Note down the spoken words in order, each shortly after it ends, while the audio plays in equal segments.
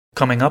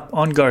coming up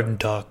on Garden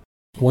Talk.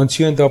 Once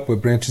you end up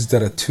with branches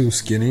that are too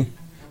skinny,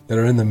 that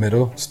are in the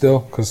middle still,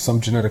 because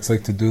some genetics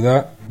like to do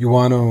that, you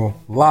want to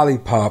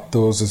lollipop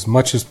those as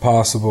much as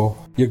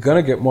possible. You're going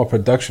to get more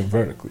production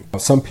vertically.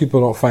 Some people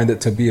don't find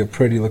it to be a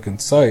pretty looking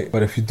sight,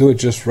 but if you do it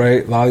just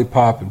right,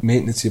 lollipop and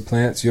maintenance your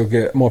plants, you'll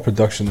get more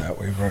production that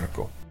way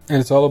vertical.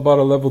 And it's all about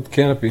a leveled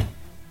canopy,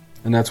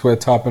 and that's where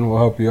topping will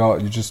help you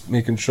out. You're just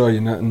making sure you're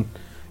not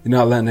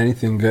letting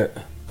anything get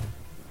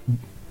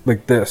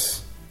like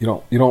this.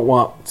 You don't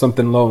want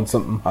something low and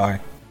something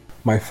high.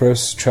 My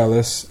first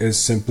trellis is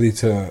simply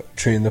to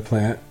train the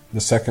plant. The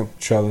second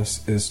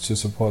trellis is to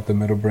support the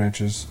middle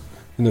branches.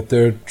 And the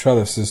third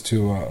trellis is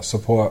to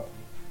support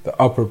the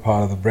upper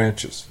part of the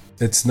branches.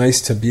 It's nice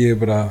to be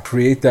able to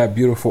create that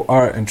beautiful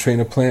art and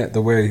train a plant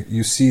the way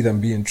you see them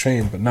being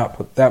trained, but not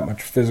put that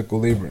much physical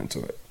labor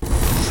into it.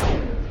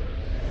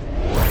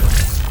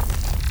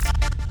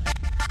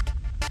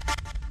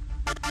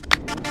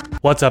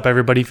 What's up,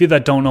 everybody? If you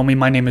that don't know me,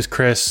 my name is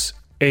Chris,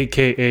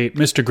 aka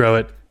Mr. Grow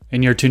It,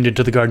 and you're tuned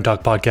into the Garden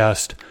Talk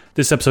podcast.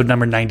 This is episode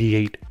number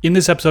 98. In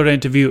this episode, I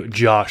interview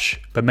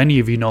Josh, but many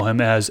of you know him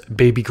as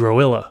Baby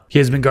Growilla. He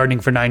has been gardening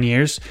for 9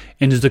 years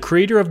and is the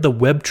creator of the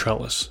web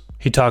trellis.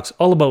 He talks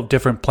all about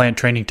different plant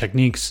training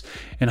techniques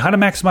and how to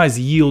maximize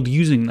yield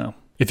using them.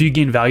 If you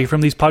gain value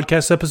from these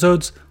podcast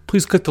episodes,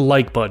 please click the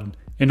like button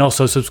and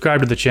also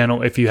subscribe to the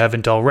channel if you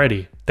haven't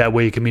already. That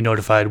way you can be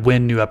notified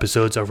when new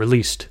episodes are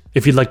released.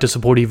 If you'd like to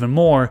support even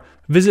more,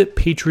 visit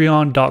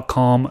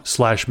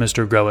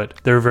patreon.com/MrGrowit.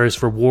 There are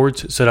various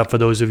rewards set up for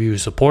those of you who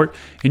support,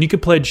 and you can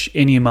pledge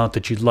any amount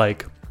that you'd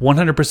like.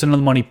 100% of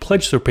the money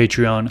pledged through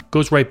Patreon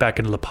goes right back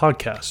into the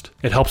podcast.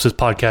 It helps this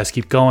podcast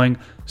keep going,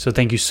 so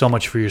thank you so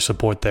much for your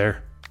support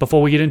there.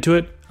 Before we get into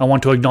it, I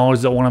want to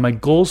acknowledge that one of my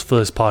goals for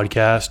this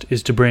podcast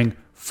is to bring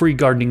free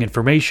gardening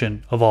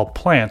information of all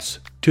plants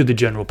to the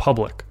general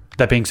public.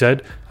 That being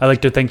said, I'd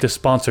like to thank the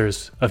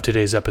sponsors of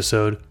today's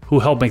episode who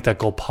helped make that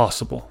goal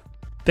possible.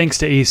 Thanks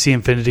to AC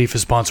Infinity for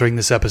sponsoring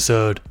this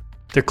episode.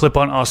 Their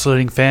clip-on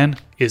oscillating fan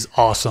is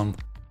awesome.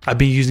 I've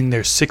been using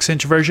their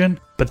 6-inch version,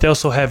 but they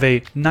also have a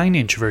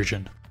 9-inch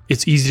version.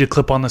 It's easy to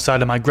clip on the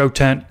side of my grow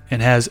tent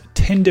and has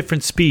 10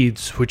 different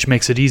speeds, which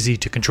makes it easy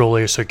to control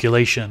air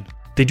circulation.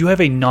 They do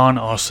have a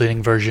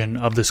non-oscillating version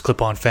of this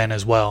clip-on fan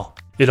as well.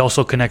 It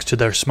also connects to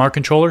their Smart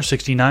Controller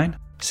 69,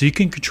 so you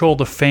can control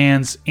the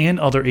fans and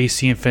other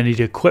AC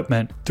Infinity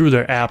equipment through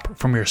their app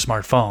from your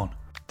smartphone.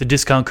 The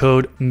discount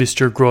code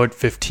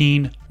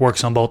MrGrowIt15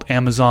 works on both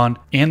Amazon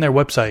and their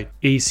website,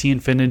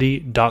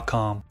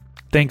 acinfinity.com.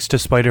 Thanks to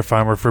Spider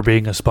Farmer for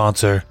being a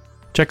sponsor.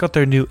 Check out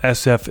their new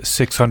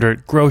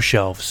SF600 grow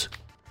shelves.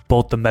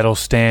 Both the metal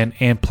stand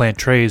and plant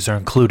trays are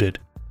included.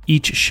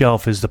 Each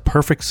shelf is the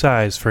perfect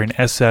size for an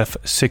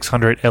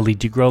SF600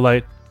 LED grow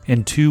light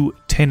and two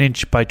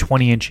 10-inch by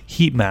 20-inch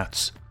heat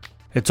mats.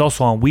 It's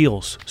also on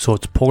wheels, so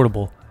it's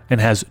portable and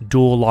has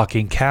dual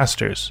locking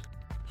casters.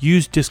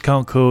 Use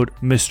discount code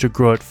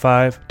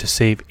MrGrowIt5 to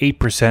save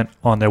 8%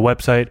 on their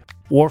website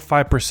or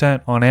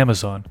 5% on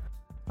Amazon.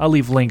 I'll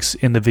leave links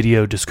in the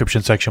video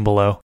description section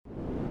below.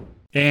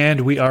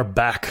 And we are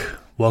back.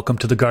 Welcome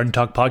to the Garden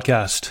Talk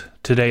podcast.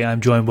 Today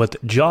I'm joined with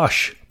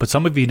Josh, but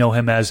some of you know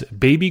him as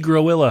Baby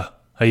Growilla.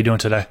 How you doing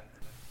today?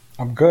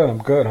 I'm good.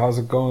 How's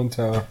it going,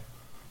 Mr.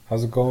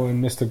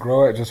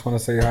 Grow It? I just want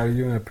to say hi to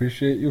you and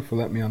appreciate you for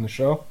letting me on the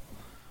show.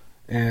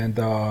 And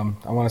I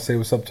want to say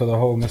what's up to the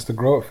whole Mr.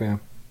 Grow It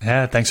fam.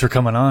 Yeah, thanks for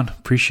coming on.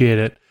 Appreciate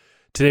it.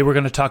 Today we're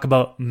going to talk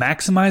about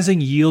maximizing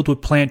yield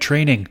with plant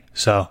training.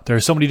 So there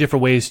are so many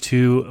different ways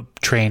to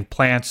train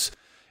plants,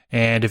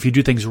 and if you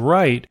do things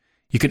right,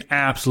 you can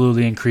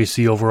absolutely increase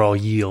the overall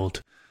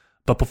yield.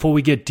 But before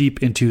we get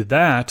deep into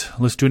that,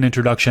 let's do an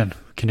introduction.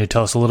 Can you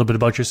tell us a little bit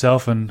about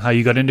yourself and how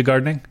you got into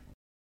gardening?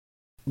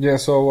 Yeah,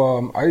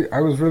 so I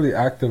was really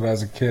active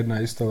as a kid, and I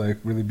used to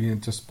really be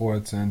into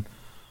sports, and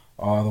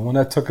the one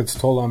that took its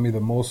toll on me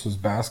the most was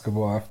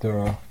basketball. After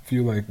a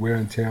few wear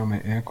and tear on my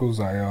ankles,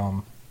 I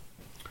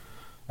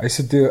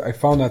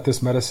found that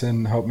this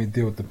medicine helped me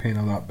deal with the pain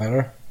a lot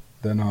better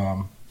than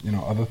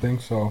other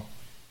things. So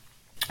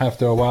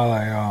after a while,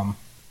 I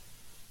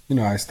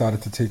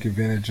started to take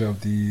advantage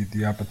of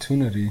the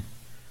opportunity.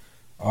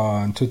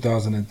 In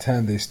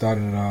 2010, they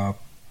started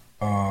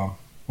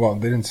well,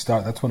 they didn't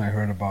start. That's when I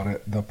heard about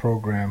it. The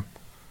program,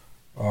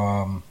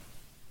 the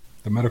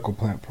medical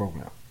plant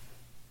program,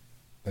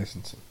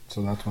 licensing.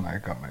 So that's when I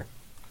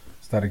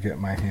started getting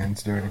my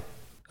hands dirty.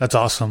 That's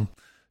awesome.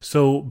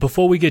 So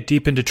before we get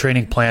deep into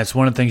training plants,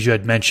 one of the things you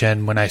had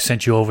mentioned when I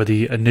sent you over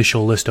the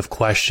initial list of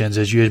questions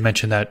is you had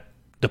mentioned that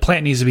the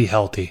plant needs to be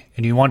healthy,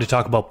 and you wanted to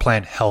talk about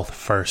plant health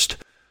first.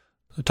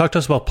 Talk to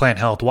us about plant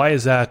health. Why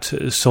is that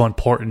so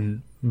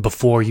important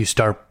before you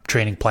start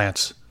training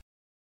plants?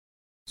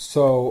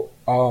 So,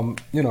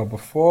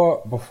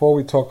 before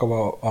we talk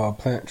about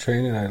plant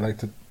training, I'd like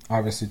to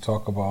obviously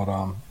talk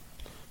about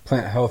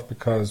plant health,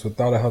 because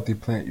without a healthy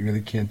plant, you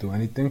really can't do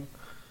anything.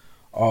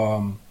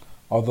 Although,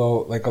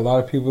 a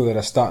lot of people that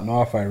are starting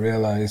off, I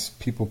realize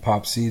people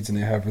pop seeds and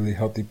they have really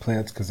healthy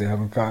plants because they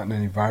haven't gotten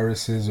any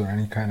viruses or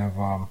any kind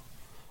of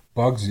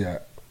bugs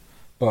yet.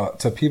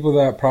 But to people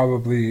that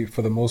probably,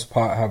 for the most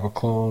part, have a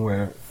clone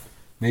where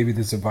maybe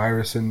there's a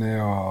virus in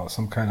there or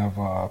some kind of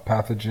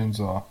pathogens,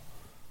 or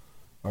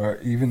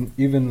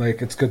even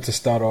like, it's good to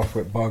start off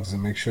with bugs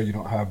and make sure you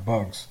don't have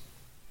bugs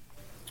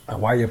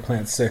while your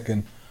plant's sick.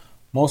 And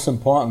most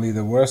importantly,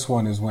 the worst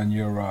one is when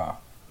your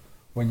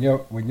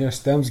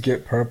stems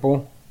get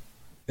purple.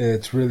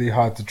 It's really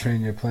hard to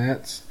train your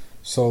plants.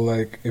 So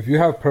like, if you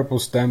have purple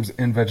stems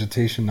in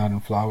vegetation, not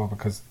in flower,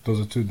 because those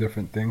are two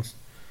different things.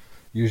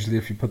 Usually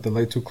if you put the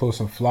light too close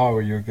in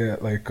flower, you'll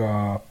get like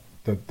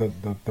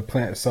the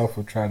plant itself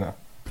will try to,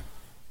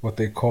 what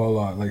they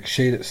call like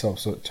shade itself,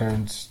 so it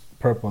turns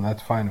purple, and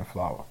that's fine in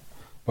flower.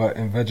 But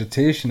in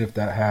vegetation, if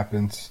that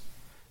happens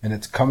and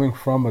it's coming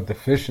from a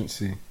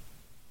deficiency,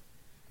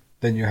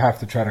 then you have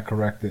to try to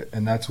correct it.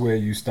 And that's where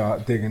you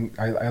start digging.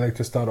 I like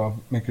to start off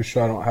making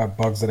sure I don't have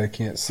bugs that I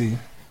can't see.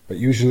 But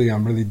usually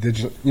I'm really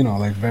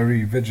like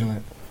very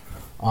vigilant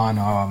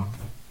on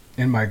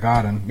in my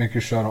garden,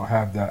 making sure I don't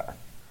have that.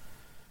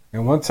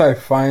 And once I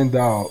find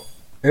out,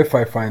 if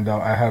I find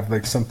out I have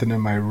like something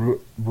in my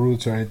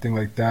roots or anything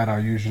like that,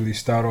 I'll usually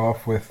start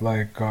off with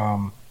like,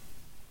 I'll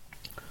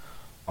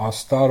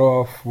start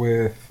off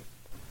with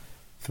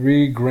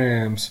 3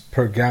 grams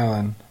per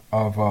gallon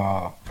of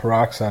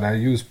peroxide. I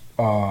use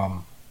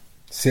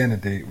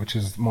Sanidate, which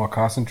is more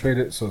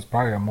concentrated, so it's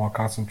probably a more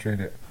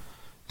concentrated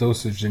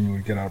dosage than you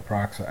would get out of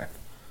peroxide.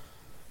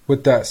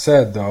 With that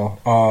said, though,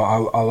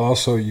 I'll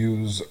also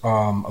use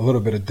a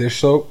little bit of dish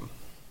soap,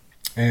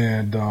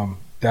 and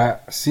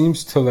that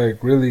seems to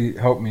like really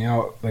help me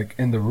out like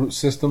in the root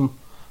system.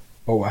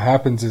 But what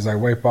happens is I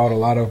wipe out a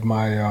lot of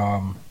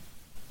my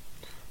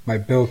my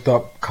built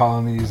up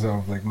colonies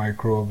of like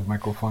microbes,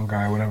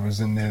 microfungi, whatever's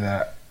in there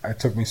that it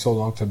took me so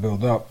long to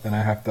build up. Then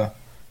I have to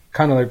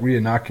kind of like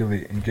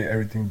re-inoculate and get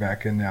everything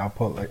back in there. I'll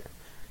put like,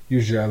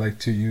 usually I like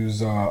to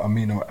use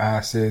amino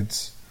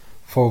acids,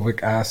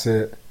 fulvic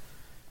acid,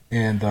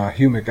 and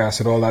humic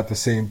acid all at the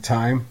same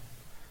time,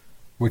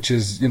 which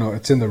is,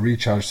 it's in the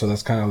recharge, so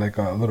that's kind of like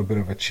a little bit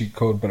of a cheat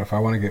code. But if I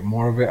want to get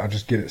more of it, I'll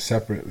just get it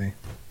separately,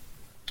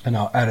 and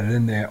I'll add it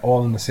in there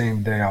all in the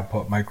same day. I'll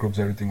put microbes,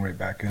 everything right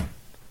back in.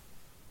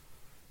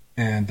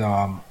 And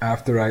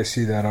after I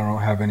see that I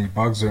don't have any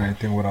bugs or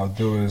anything, what I'll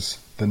do is,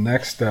 the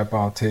next step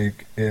I'll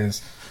take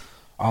is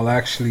I'll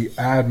actually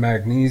add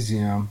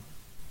magnesium.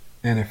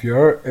 And if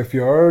you're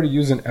already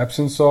using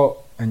Epsom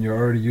salt and you're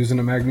already using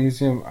the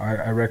magnesium,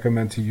 I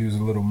recommend to use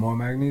a little more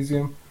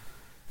magnesium.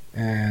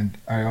 And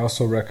I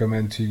also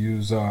recommend to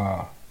use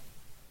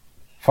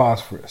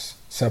phosphorus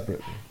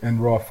separately in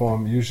raw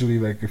form. Usually,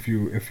 like if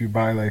you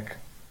buy like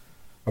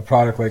a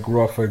product like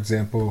Raw, for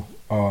example,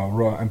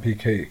 Raw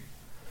NPK,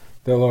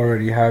 they'll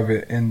already have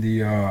it in the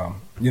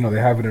they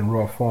have it in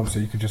raw form, so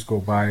you could just go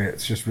buy it.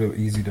 It's just real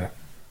easy to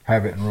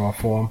have it in raw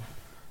form.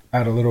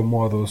 Add a little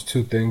more of those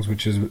two things,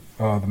 which is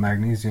the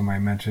magnesium I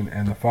mentioned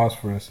and the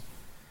phosphorus,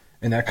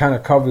 and that kind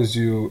of covers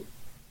you.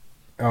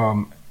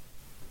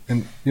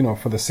 And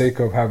for the sake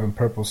of having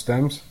purple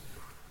stems,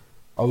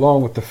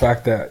 along with the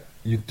fact that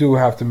you do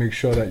have to make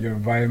sure that your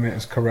environment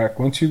is correct.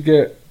 Once you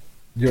get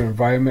your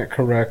environment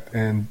correct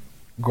and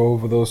go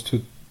over those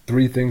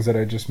 3 things that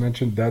I just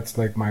mentioned, that's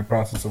like my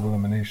process of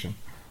elimination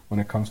when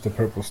it comes to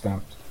purple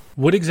stems.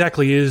 What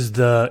exactly is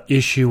the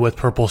issue with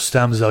purple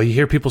stems, though? You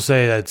hear people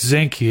say that it's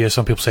zinc, you hear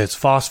some people say it's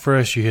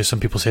phosphorus, you hear some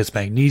people say it's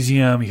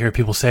magnesium, you hear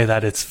people say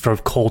that it's for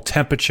cold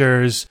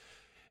temperatures.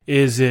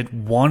 Is it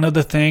one of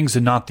the things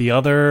and not the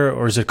other,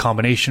 or is it a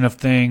combination of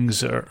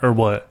things, or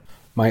what?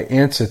 My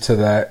answer to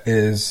that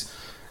is,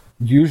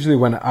 usually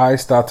when I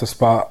start to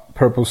spot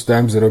purple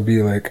stems, it'll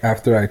be like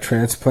after I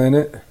transplant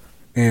it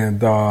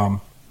and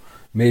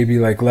maybe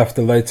like left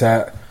the lights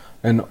at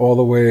an all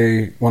the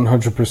way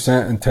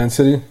 100%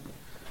 intensity.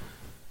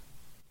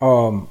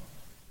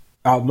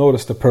 I'll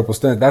notice the purple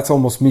stem. That's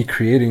almost me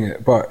creating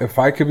it. But if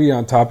I could be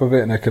on top of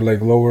it and I could like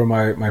lower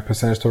my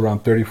percentage to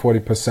around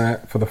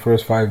 30-40% for the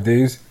first 5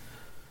 days,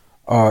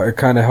 it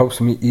kind of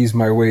helps me ease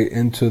my way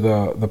into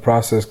the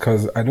process,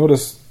 because I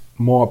notice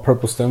more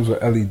purple stems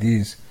with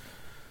LEDs.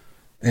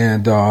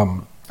 And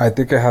I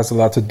think it has a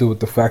lot to do with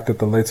the fact that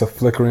the lights are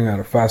flickering at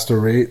a faster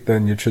rate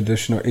than your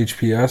traditional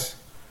HPS.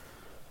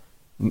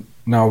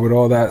 Now, with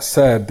all that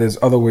said, there's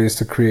other ways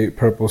to create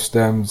purple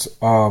stems.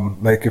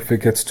 Like if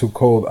it gets too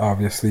cold,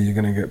 obviously you're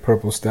going to get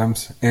purple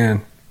stems.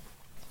 And,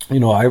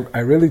 I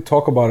really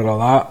talk about it a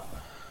lot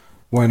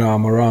when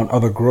I'm around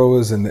other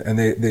growers, and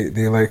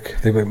they're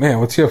like, man,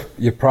 what's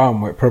your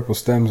problem with purple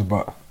stems?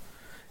 But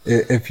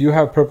if you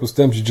have purple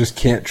stems, you just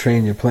can't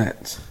train your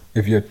plants.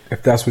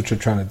 If that's what you're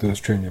trying to do, is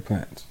train your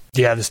plants.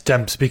 Yeah, the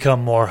stems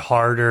become more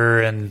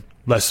harder and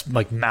less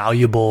like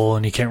malleable,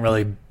 and you can't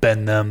really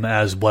bend them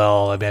as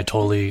well. I mean, I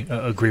totally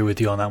agree with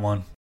you on that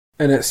one.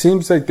 And it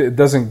seems like it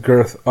doesn't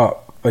girth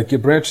up. Like your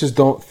branches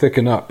don't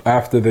thicken up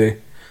after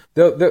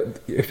they'll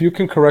if you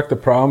can correct the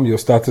problem, you'll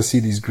start to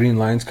see these green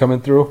lines coming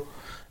through,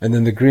 and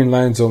then the green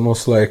lines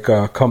almost like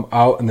come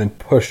out and then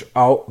push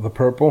out the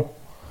purple,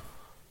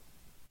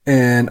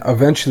 and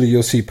eventually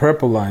you'll see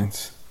purple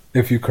lines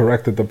if you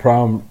corrected the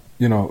problem.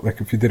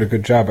 Like if you did a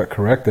good job at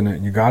correcting it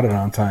and you got it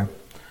on time.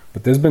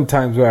 But there's been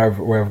times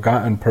where I've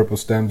gotten purple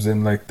stems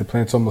and like the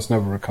plants almost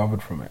never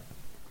recovered from it.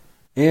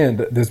 And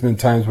there's been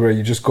times where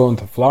you just go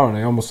into flower and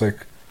they almost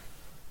like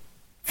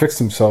fix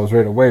themselves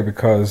right away,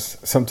 because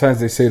sometimes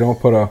they say don't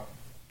put a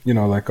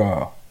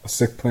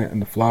sick plant in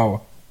the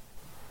flower.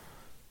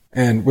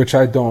 And which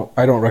I don't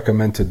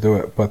recommend to do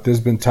it, but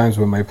there's been times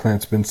where my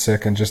plant's been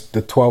sick and just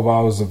the 12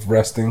 hours of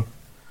resting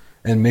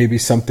and maybe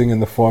something in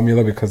the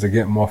formula because they're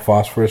getting more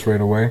phosphorus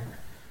right away,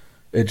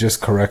 it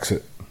just corrects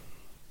it.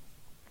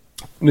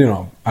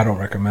 I don't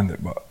recommend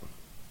it, but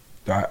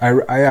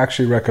I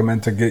actually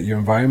recommend to get your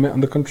environment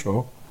under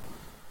control.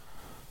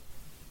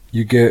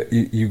 You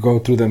go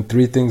through them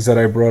 3 things that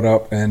I brought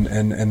up,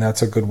 and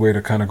that's a good way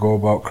to kind of go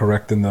about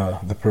correcting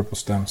the purple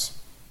stems.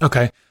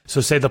 Okay,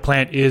 so say the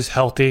plant is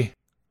healthy,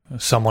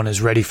 someone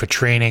is ready for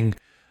training.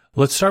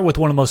 Let's start with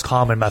one of the most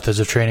common methods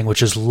of training,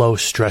 which is low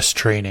stress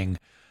training.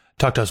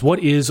 Talk to us. What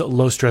is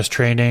low stress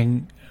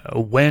training?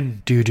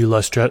 When do you do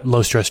low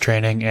stress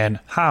training, and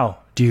how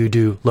do you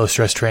do low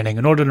stress training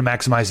in order to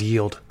maximize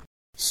yield?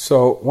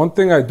 So one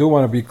thing I do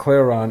want to be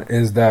clear on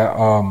is that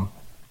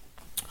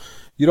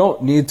you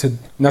don't need to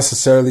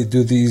necessarily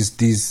do these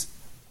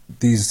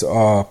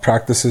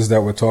practices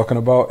that we're talking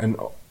about, and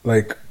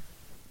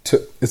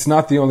it's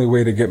not the only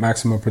way to get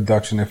maximum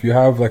production. If you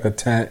have like a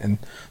tent and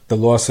the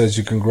law says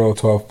you can grow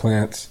 12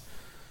 plants,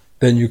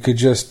 then you could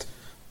just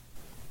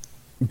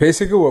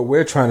basically what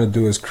we're trying to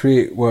do is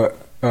create what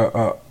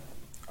a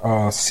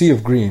sea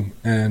of green,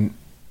 and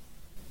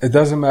it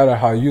doesn't matter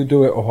how you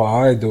do it or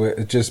how I do it.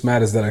 It just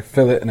matters that I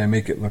fill it and I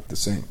make it look the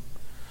same.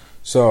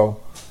 So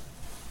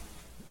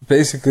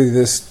basically,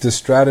 this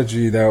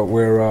strategy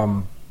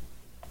that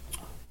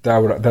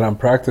that I'm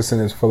practicing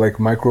is for like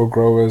micro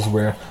growers,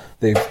 where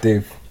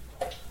they've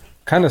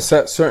kind of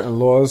set certain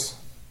laws,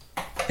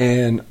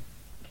 and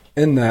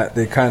in that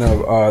they kind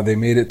of they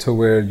made it to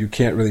where you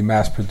can't really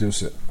mass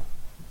produce it.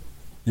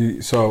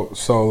 So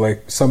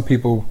like some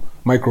people,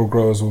 micro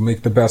growers will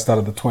make the best out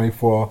of the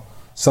 24.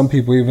 Some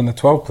people even the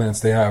 12 plants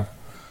they have.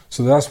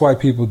 So that's why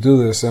people do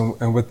this.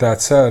 And with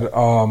that said,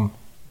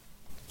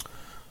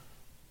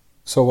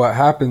 so what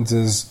happens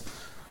is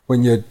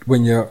when you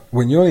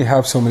only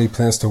have so many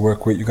plants to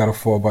work with, you got a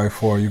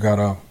 4x4, you got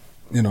a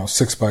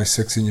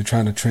 6x6, and you're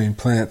trying to train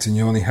plants, and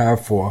you only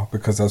have 4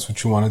 because that's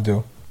what you want to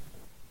do.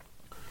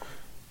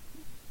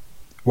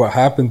 What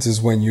happens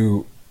is when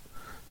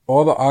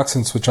all the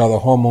auxins, which are the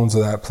hormones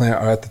of that plant,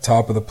 are at the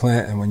top of the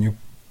plant, and when you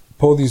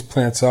pull these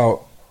plants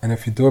out, and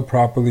if you do it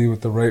properly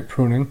with the right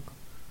pruning,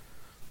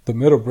 the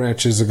middle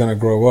branches are going to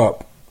grow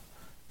up.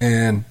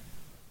 And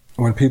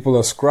when people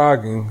are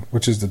scrogging,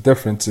 which is the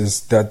difference,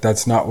 is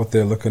that's not what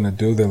they're looking to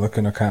do. They're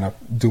looking to kind of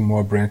do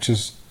more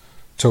branches,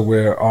 to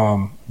where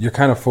you're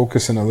kind of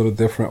focusing a little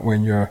different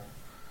when you're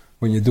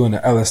doing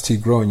the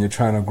LST grow and you're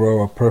trying to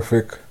grow a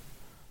perfect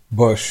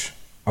bush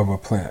of a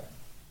plant.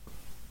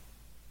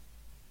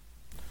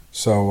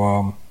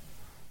 So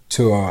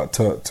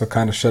to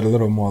kind of shed a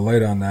little more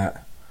light on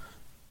that,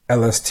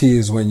 LST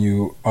is when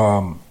you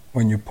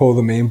pull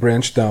the main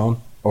branch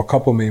down, or a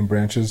couple main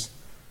branches,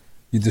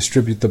 you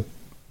distribute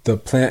the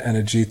plant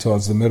energy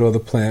towards the middle of the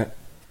plant,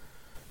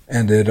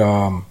 and it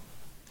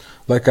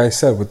like I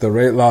said, with the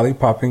right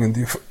lollipopping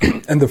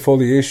and the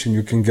foliation,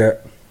 you can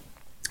get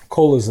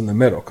colas in the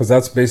middle, because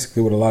that's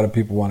basically what a lot of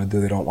people want to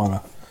do. They don't want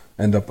to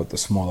end up with the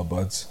smaller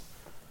buds.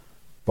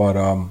 But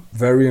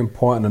very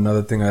important,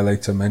 another thing I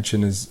like to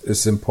mention is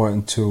it's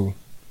important to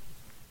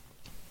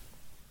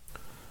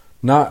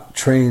not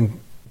train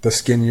the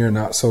skinnier,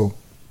 not so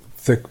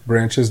thick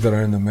branches that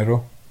are in the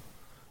middle,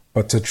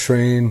 but to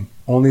train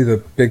only the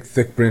big,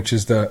 thick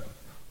branches that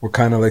were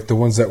kind of like the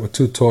ones that were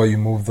too tall. You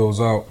move those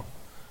out.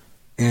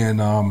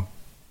 And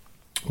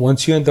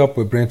once you end up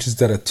with branches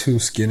that are too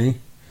skinny,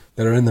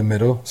 that are in the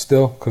middle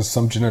still, because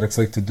some genetics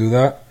like to do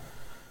that,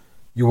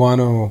 you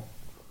want to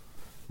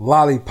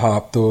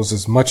lollipop those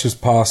as much as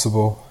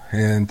possible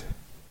and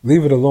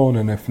leave it alone.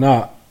 And if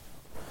not,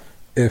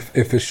 if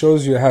it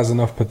shows you it has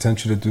enough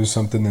potential to do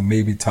something, then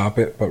maybe top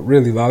it. But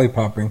really,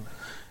 lollipopping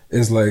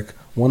is like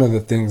one of the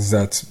things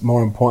that's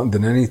more important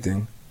than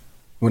anything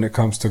when it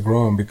comes to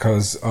growing,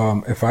 because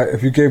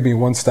if you gave me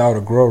one style to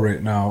grow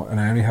right now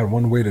and I only had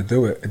one way to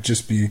do it, it'd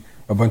just be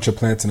a bunch of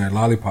plants and I'd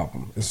lollipop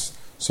them.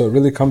 So it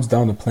really comes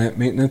down to plant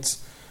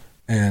maintenance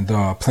and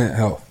plant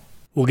health.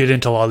 We'll get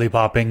into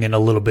lollipopping in a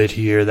little bit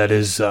here. That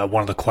is one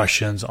of the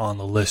questions on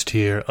the list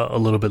here a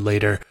little bit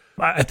later.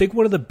 I think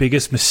one of the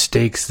biggest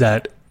mistakes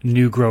that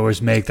new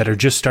growers make that are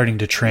just starting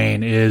to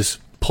train is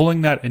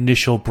pulling that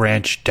initial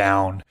branch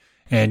down.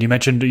 And you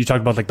talked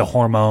about like the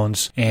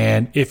hormones.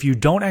 And if you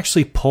don't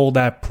actually pull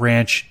that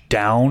branch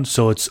down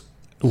so it's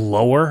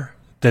lower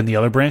than the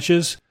other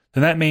branches,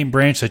 then that main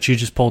branch that you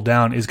just pulled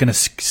down is going to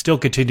still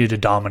continue to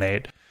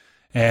dominate.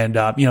 And,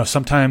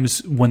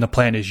 sometimes when the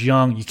plant is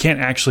young, you can't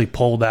actually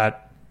pull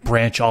that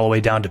branch all the way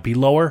down to be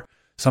lower.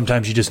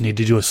 Sometimes you just need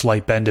to do a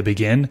slight bend to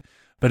begin.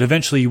 But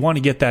eventually you want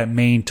to get that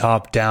main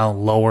top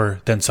down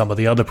lower than some of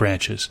the other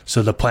branches.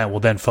 So the plant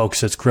will then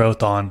focus its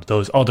growth on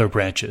those other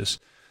branches.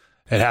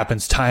 It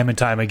happens time and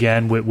time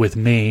again with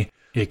me.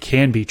 it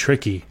can be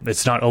tricky.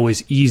 It's not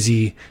always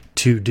easy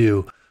to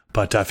do,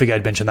 but I figured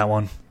I'd mention that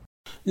one.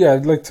 Yeah,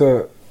 I'd like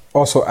to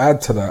also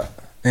add to that.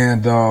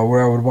 And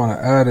where I would want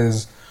to add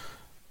is,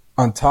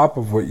 on top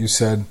of what you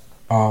said,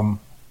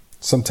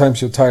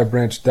 sometimes you'll tie a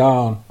branch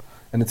down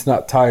and it's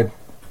not tied,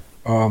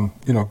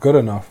 good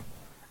enough.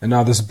 And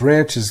now this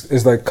branch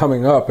is like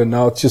coming up, and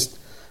now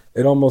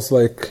it almost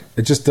like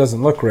it just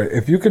doesn't look right.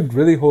 If you could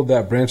really hold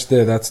that branch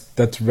there,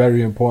 that's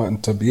very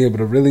important to be able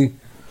to really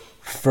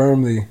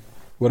firmly,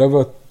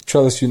 whatever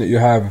trellis unit you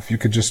have, if you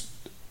could just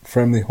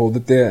firmly hold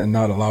it there and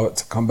not allow it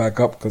to come back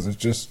up, because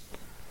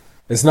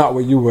it's not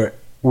what you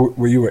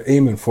were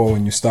aiming for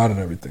when you started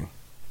everything.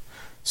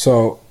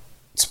 So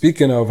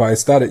speaking of, I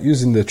started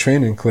using the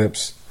training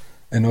clips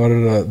in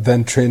order to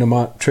then train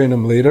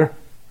them later,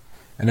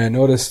 and I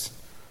noticed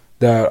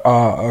that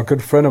a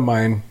good friend of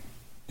mine,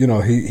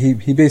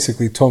 he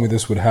basically told me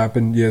this would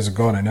happen years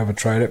ago, and I never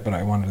tried it, but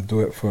I wanted to do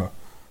it for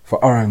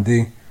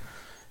R&D.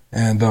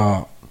 And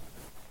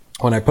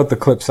when I put the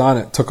clips on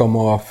it, took them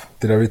off,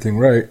 did everything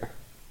right,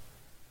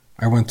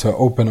 I went to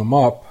open them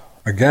up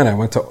again. I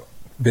went to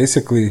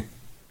basically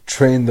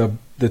train the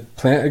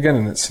plant again,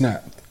 and it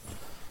snapped.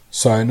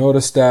 So I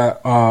noticed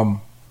that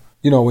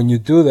when you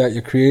do that,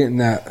 you're creating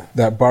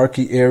that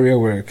barky area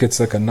where it gets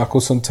like a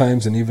knuckle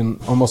sometimes, and even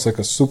almost like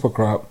a super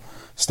crop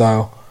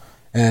style.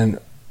 And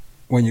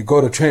when you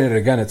go to train it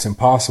again, it's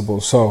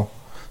impossible. So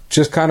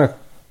just kind of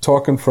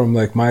talking from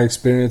like my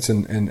experience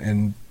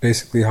and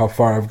basically how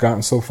far I've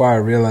gotten so far, I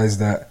realized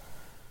that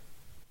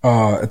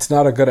it's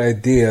not a good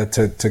idea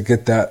to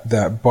get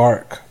that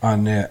bark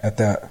on there at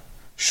that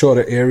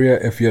shorter area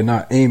if you're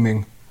not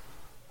aiming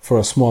for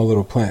a small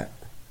little plant.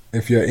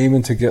 If you're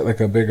aiming to get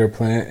like a bigger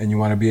plant and you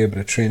want to be able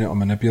to train it or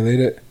manipulate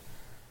it,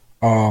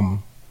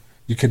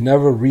 you could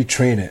never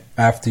retrain it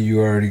after you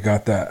already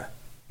got that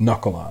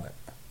knuckle on it.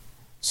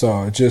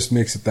 So it just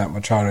makes it that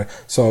much harder.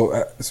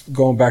 So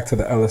going back to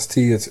the LST,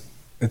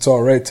 it's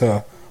all right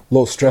to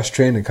low stress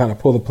train and kind of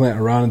pull the plant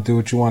around and do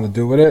what you want to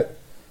do with it,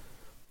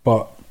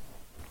 but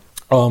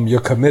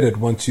you're committed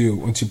once you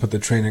put the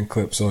training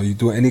clips, or you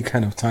do any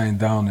kind of tying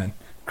down and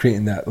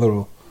creating that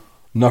little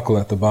knuckle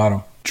at the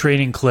bottom.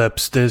 Training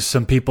clips, there's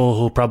some people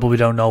who probably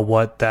don't know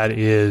what that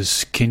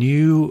is. Can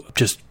you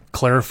just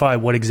clarify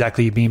what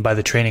exactly you mean by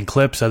the training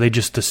clips? Are they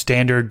just the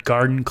standard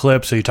garden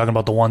clips? Or are you talking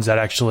about the ones that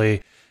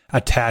actually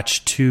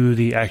attach to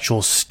the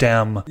actual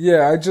stem?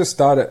 Yeah, I just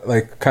started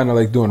kind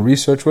of doing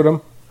research with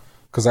them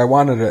because I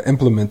wanted to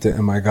implement it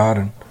in my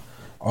garden.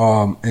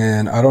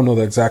 And I don't know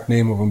the exact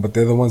name of them, but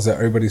they're the ones that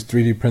everybody's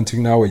 3D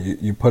printing now, where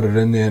you put it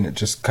in there and it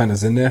just kind of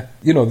is in there.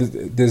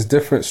 There's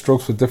different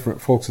strokes for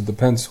different folks. It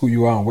depends who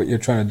you are and what you're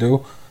trying to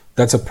do.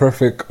 That's a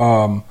perfect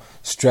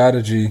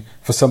strategy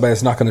for somebody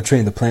that's not going to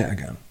train the plant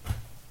again.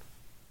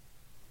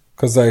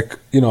 Because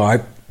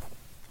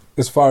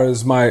as far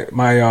as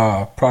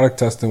my product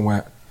testing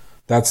went,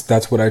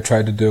 that's what I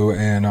tried to do,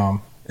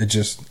 and it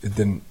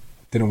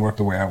didn't work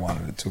the way I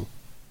wanted it to.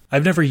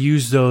 I've never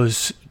used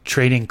those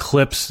training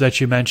clips that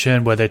you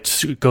mentioned, where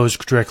it goes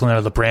directly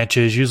onto the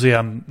branches. Usually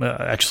I'm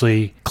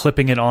actually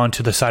clipping it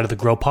onto the side of the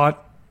grow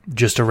pot,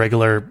 just a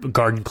regular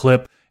garden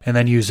clip, and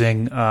then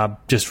using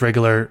just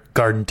regular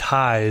garden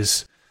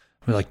ties,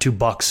 like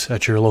 $2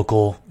 at your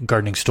local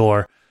gardening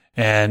store,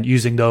 and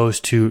using those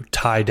to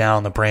tie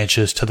down the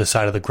branches to the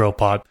side of the grow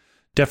pot.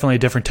 Definitely a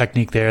different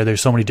technique there.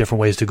 There's so many different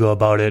ways to go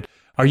about it.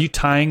 Are you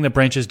tying the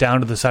branches down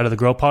to the side of the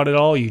grow pot at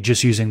all? Or are you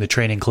just using the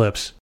training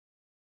clips?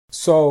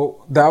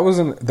 So that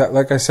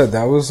like I said,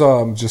 that was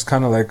just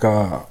kind of like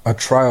a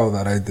trial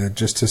that I did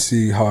just to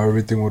see how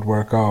everything would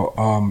work out.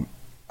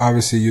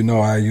 Obviously,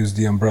 I use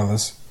the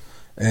umbrellas,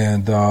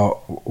 and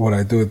what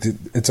I do,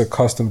 it's a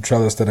custom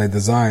trellis that I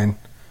design.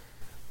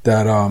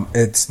 That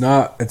it's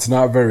not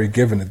very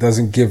giving. It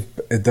doesn't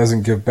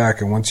give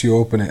back, and once you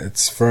open it,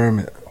 it's firm.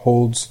 It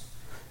holds,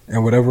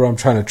 and whatever I'm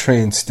trying to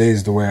train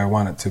stays the way I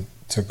want it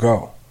to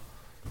go.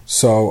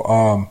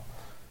 So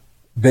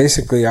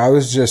basically, I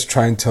was just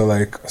trying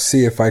to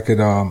see if I could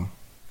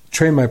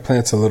train my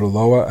plants a little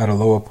lower at a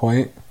lower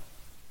point,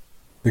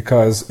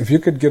 because if you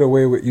could get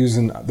away with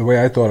using the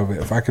way I thought of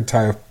it, if I could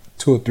tie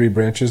 2 or 3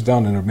 branches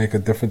down and it would make a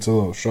difference a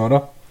little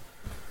shorter,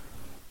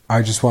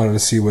 I just wanted to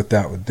see what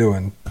that would do,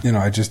 and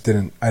I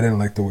didn't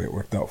like the way it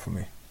worked out for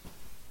me.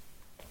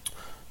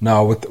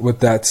 Now, with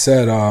that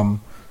said,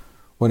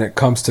 when it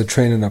comes to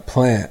training a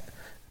plant,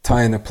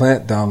 tying a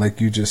plant down,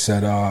 like you just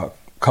said, a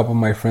couple of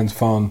my friends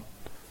found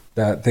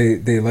that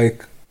they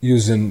like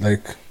using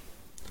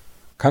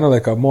kind of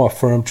like a more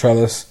firm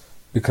trellis,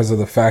 because of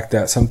the fact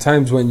that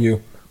sometimes when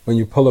you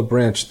pull a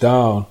branch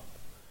down,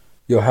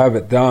 you'll have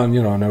it down,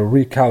 and it'll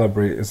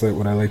recalibrate. It's like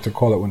what I like to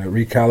call it, when it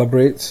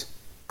recalibrates,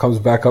 comes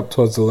back up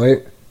towards the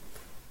light.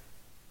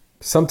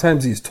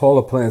 Sometimes these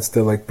taller plants,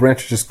 they're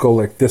branches just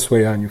go this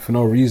way on you for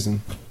no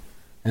reason,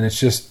 and it's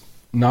just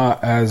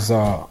not as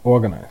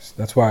organized.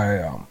 That's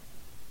why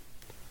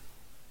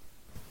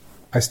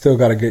I still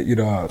got to get you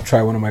to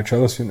try one of my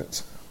trellis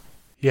units.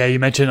 Yeah, you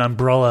mentioned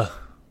umbrella,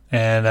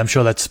 And I'm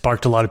sure that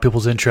sparked a lot of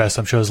people's interest.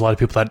 I'm sure there's a lot of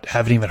people that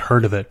haven't even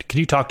heard of it. Can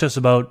you talk to us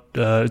about,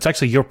 it's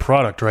actually your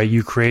product, right?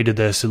 You created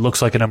this. It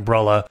looks like an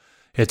umbrella.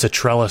 It's a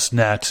trellis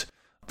net.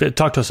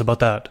 Talk to us about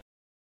that.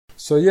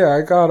 So yeah,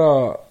 I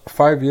got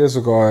 5 years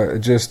ago.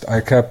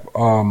 I kept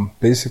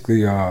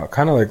basically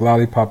kind of like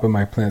lollipopping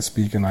my plant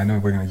speaking. I know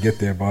we're gonna get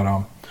there,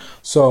 but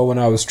so when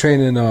I was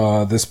training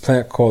this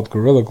plant called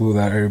Gorilla Glue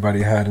that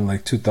everybody had in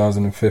like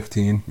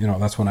 2015,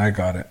 that's when I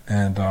got it,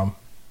 and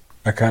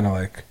I kind of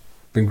like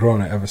been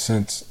growing it ever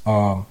since.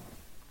 So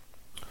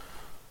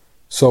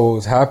what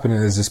was happening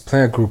is this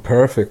plant grew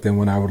perfect, and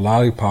when I would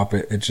lollipop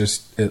it,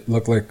 it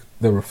looked like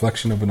the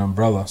reflection of an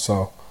umbrella.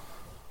 So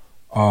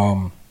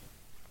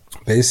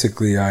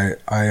basically I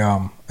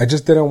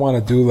just didn't want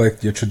to do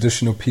like your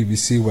traditional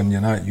PVC when you're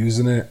not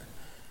using it.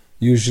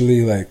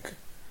 Usually like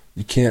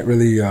you can't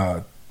really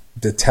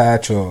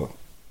detach or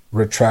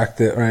retract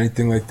it or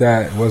anything like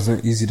that. It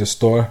wasn't easy to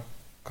store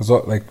because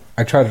like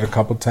I tried it a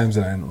couple times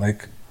and I didn't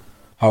like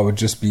how it would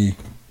just be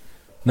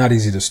not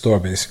easy to store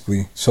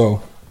basically.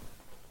 So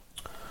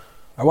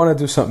I want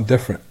to do something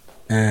different,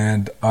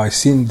 and I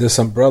seen this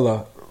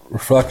umbrella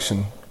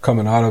reflection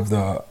coming out of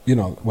the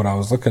what I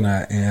was looking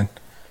at, and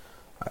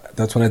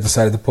that's when I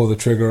decided to pull the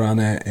trigger on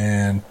it.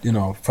 And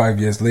 5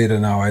 years later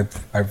now,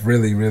 I've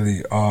really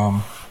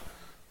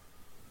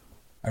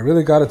I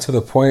really got it to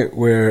the point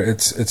where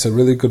it's a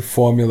really good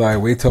formula. I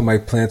wait till my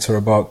plants are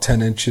about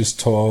 10 inches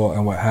tall,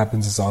 and what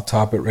happens is I'll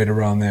top it right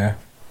around there.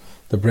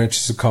 The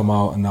branches will come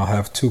out, and I'll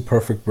have 2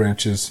 perfect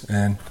branches.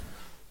 And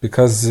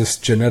because this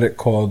genetic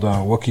called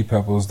Wookie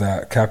Pebbles,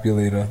 that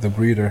Capulator, the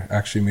breeder,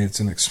 actually made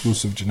an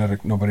exclusive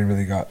genetic, nobody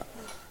really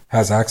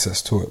has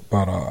access to it,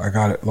 but I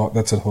got it.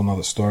 That's a whole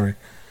nother story.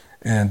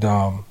 And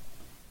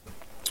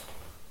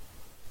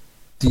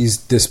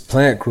this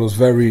plant grows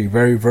very,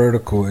 very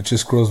vertical. It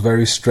just grows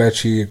very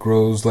stretchy. It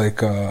grows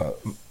like a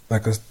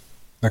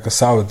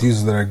sour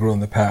diesel that I grew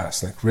in the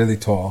past, like really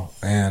tall.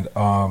 And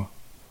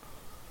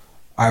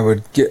I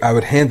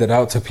would hand it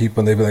out to people,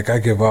 and they'd be like, "I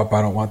give up.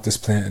 I don't want this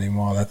plant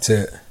anymore. That's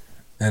it."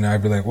 And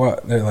I'd be like,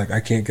 "What?" They're like,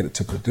 "I can't get it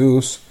to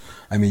produce.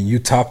 I mean, you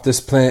top this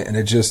plant, and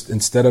it just,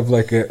 instead of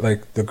like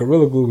the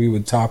Gorilla Glue, we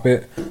would top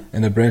it,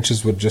 and the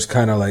branches would just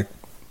kind of like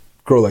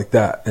grow like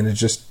that, and it'd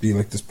just be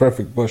like this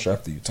perfect bush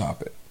after you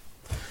top it.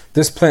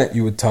 This plant,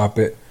 you would top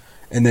it,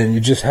 and then you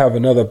just have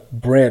another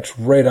branch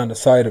right on the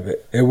side of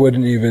it. It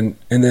wouldn't even,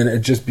 and then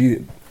it'd just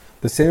be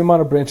the same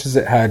amount of branches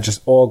it had,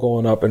 just all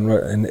going up,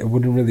 and it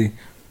wouldn't really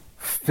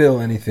fill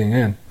anything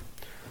in.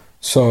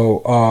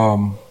 So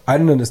I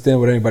didn't understand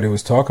what anybody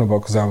was talking about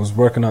because I was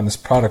working on this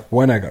product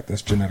when I got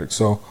this genetic.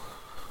 So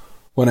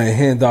when I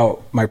hand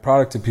out my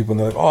product to people, and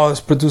they're like, "Oh, this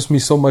produced me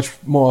so much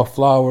more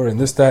flower and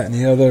this, that, and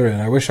the other,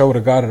 and I wish I would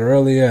have got it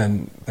earlier,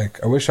 and like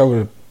I wish I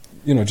would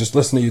have, just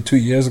listened to you 2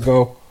 years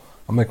ago."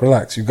 I'm like,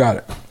 "Relax, you got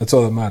it. That's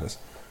all that matters."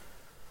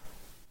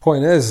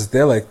 Point is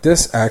they're like,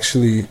 "This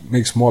actually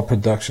makes more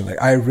production.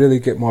 Like I really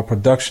get more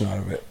production out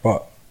of it."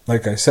 But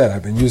like I said,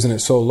 I've been using it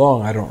so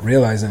long, I don't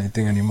realize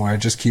anything anymore. I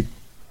just keep,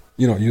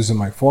 using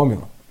my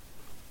formula.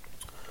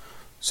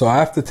 So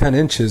after 10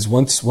 inches,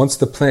 once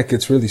the plant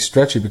gets really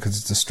stretchy, because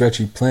it's a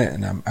stretchy plant,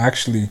 and I'm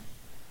actually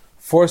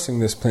forcing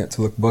this plant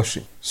to look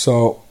bushy.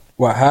 So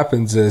what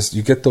happens is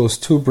you get those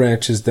 2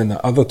 branches, then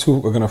the other 2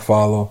 are going to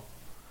follow.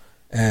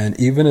 And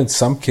even in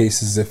some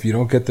cases, if you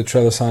don't get the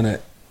trellis on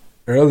it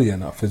early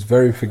enough, it's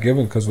very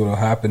forgiving, because what will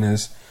happen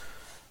is,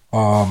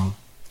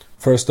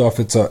 first off,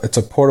 it's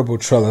a portable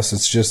trellis.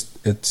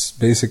 It's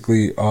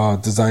basically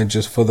designed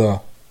just for the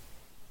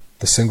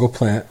single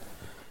plant.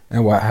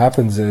 And what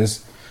happens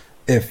is,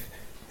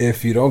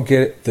 if you don't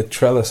get the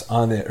trellis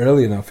on there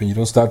early enough, and you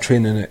don't start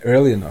training it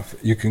early enough,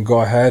 you can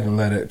go ahead and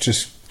let it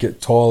just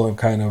get tall and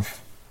kind of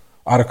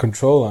out of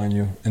control on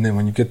you. And then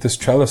when you get this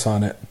trellis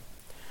on it,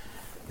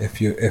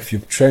 if you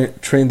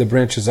train the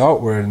branches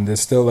outward, and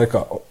there's still like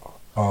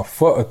a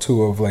foot or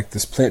 2 of like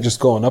this plant just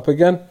going up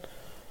again,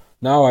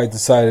 now I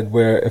decided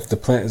where if the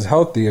plant is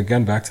healthy,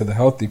 again back to the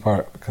healthy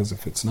part, because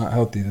if it's not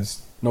healthy,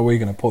 there's no way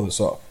you're going to pull this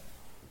off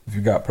if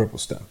you got purple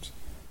stems.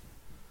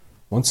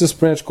 Once this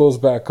branch goes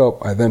back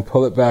up, I then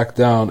pull it back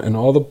down, and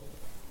all the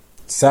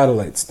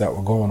satellites that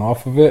were going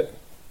off of it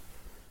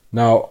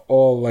now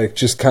all like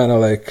just kind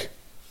of like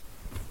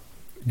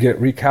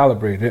get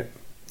recalibrated,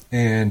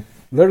 and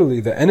literally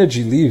the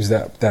energy leaves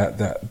the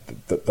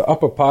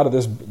upper part of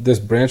this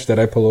branch that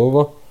I pull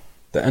over.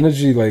 The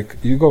energy, like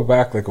you go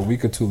back like a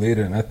week or 2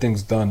 later, and that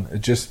thing's done.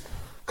 It just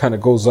kind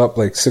of goes up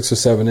like 6 or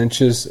 7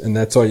 inches, and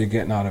that's all you're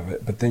getting out of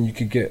it. But then you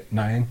could get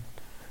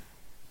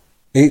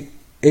 8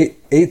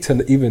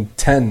 to even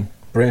 10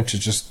 branches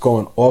just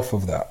going off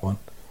of that one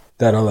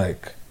that are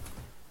like,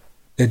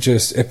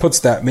 it puts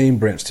that main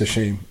branch to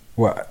shame.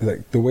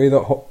 Like the way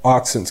the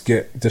oxidants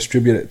get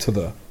distributed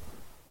to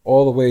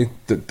all the way,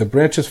 the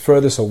branches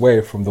furthest away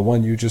from the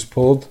one you just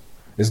pulled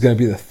is going to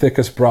be the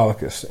thickest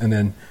brollicus, and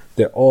then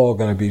they're all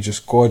going to be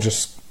just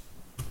gorgeous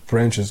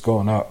branches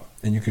going up,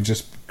 and you can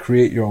just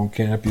create your own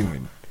canopy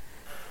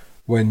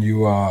when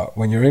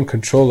you're in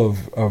control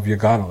of your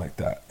garden like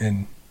that.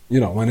 And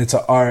when it's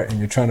an art and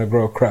you're trying to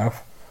grow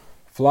craft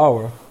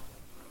flower,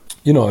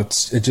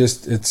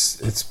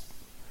 it's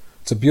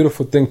a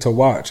beautiful thing to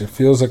watch. It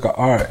feels like an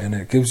art, and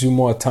it gives you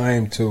more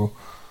time to,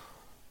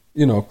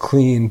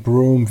 clean,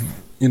 broom,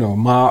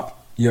 mop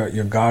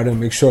your garden,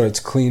 make sure it's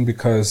clean,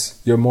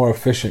 because you're more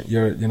efficient.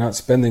 You're not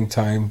spending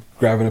time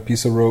grabbing a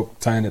piece of rope,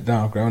 tying it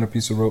down, grabbing a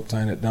piece of rope,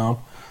 tying it down.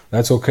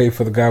 That's okay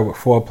for the guy with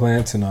 4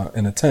 plants in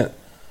a tent.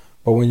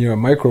 But when you're a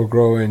micro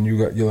grower and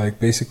you're like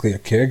basically a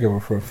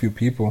caregiver for a few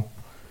people,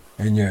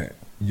 and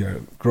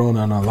you're growing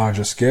on a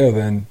larger scale,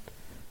 then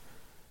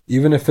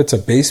even if it's a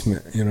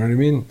basement, you know what I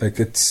mean? Like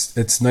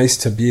it's nice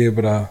to be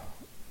able to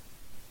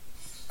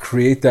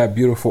create that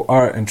beautiful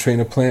art and train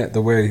a plant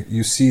the way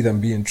you see them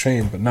being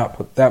trained, but not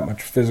put that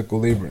much physical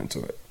labor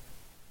into it.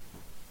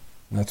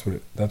 And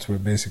that's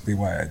basically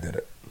why I did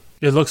it.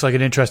 It looks like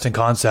an interesting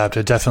concept.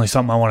 It's definitely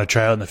something I want to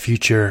try out in the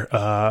future,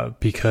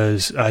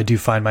 because I do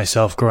find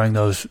myself growing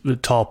those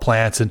tall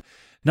plants and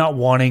not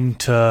wanting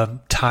to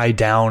tie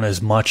down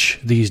as much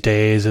these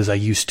days as I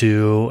used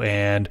to.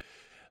 And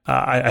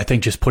I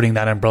think just putting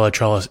that umbrella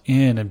trellis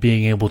in and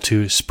being able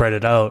to spread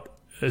it out,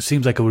 it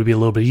seems like it would be a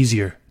little bit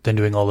easier than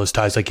doing all those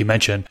ties like you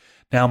mentioned.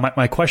 Now,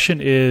 my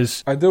question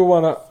is... I do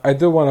want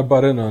to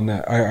butt in on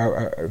that.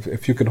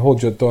 If you could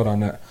hold your thought on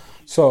that.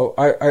 So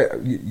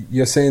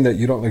you're saying that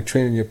you don't like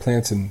training your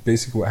plants, and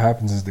basically what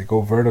happens is they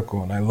go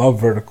vertical, and I love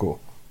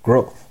vertical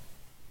growth.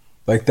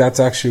 Like that's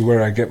actually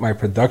where I get my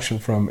production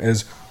from,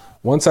 is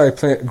once I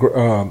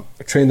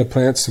train the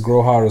plants to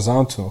grow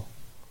horizontal,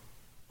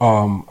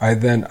 I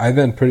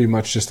then pretty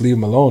much just leave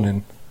them alone,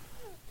 and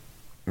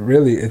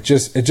really it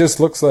just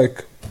looks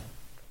like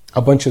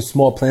a bunch of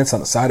small plants on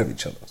the side of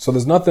each other. So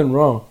there's nothing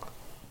wrong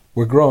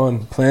with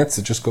growing plants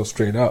that just go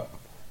straight up.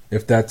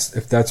 If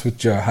that's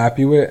what you're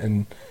happy with,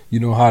 and you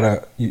know how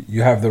to,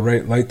 you have the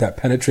right light that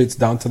penetrates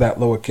down to that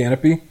lower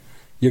canopy,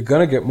 you're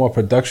gonna get more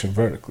production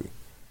vertically.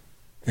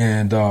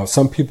 And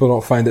some people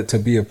don't find it to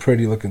be a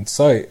pretty looking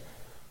sight,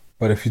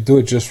 but if you do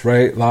it just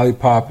right,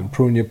 lollipop and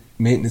prune your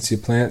maintenance your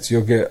plants,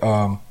 you get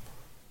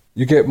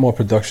more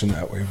production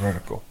that way,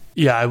 vertical.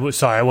 Yeah,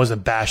 I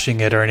wasn't bashing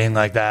it or anything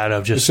like that.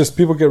 It's just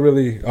people get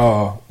really,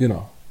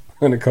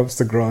 when it comes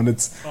to growing,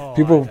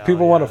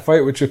 people want to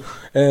fight with you,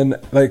 and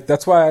like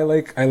that's why I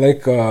like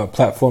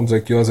platforms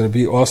like yours. And it'd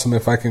be awesome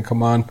if I can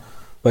come on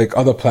like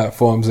other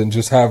platforms and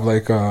just have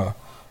like a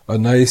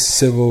nice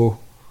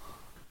civil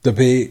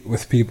debate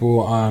with people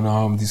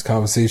on these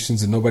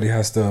conversations, and nobody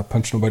has to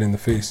punch nobody in the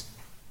face.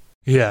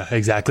 Yeah,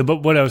 exactly.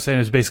 But what I was saying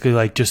is basically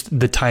like just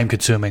the time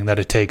consuming that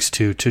it takes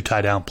to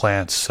tie down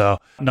plants. So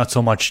not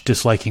so much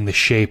disliking the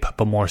shape,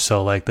 but more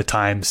so like the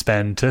time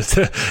spent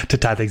to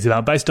tie things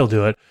down. But I still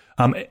do it.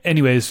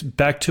 Anyways,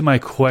 back to my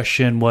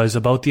question was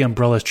about the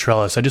umbrella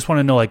trellis. I just want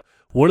to know, like,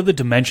 what are the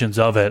dimensions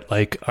of it?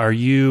 Like, are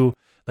you,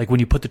 like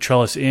when you put the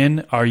trellis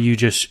in, are you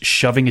just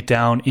shoving it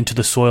down into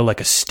the soil like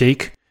a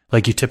stake,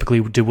 like you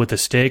typically do with a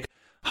stake?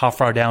 How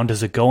far down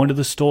does it go into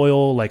the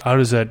soil? Like, how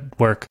does that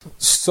work?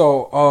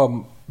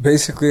 So,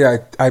 basically,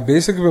 I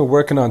basically been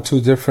working on 2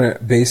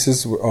 different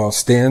bases,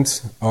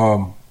 stands.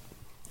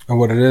 And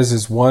what it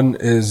is one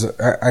is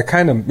I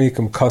kind of make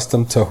them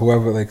custom to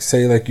whoever, like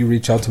say like you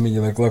reach out to me and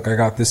you're like, look, I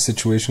got this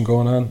situation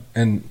going on.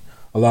 And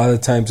a lot of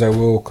the times I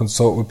will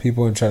consult with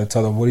people and try to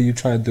tell them, what are you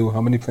trying to do?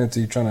 How many plants are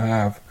you trying to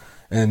have?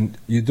 And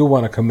you do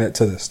want to commit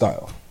to this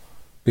style,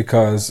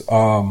 because,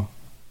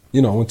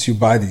 once you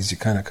buy these, you're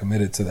kind of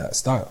committed to that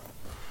style.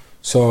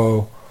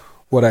 So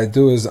what I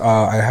do is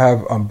I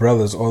have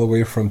umbrellas all the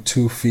way from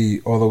 2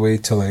 feet all the way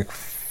to like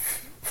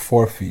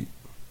 4 feet.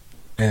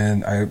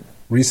 And I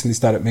recently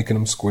started making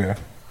them square.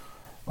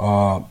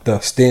 The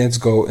stands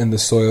go in the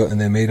soil,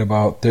 and they're made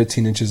about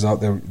 13 inches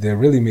out. They're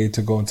really made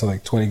to go into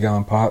like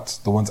 20-gallon pots,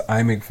 the ones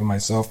I make for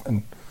myself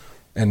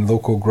and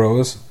local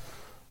growers.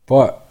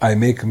 But I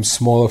make them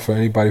smaller for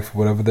anybody for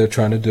whatever they're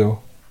trying to do.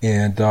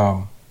 And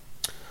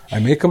I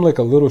make them like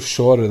a little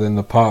shorter than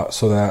the pot,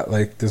 so that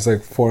like there's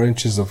like 4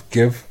 inches of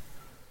give.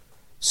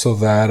 So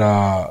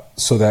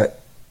that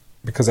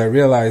because I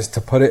realized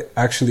to put it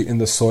actually in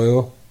the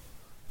soil,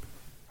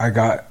 I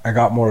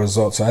got more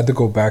results. So I had to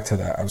go back to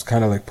that. I was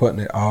kind of like putting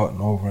it out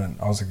and over, and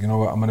I was like, you know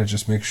what, I'm going to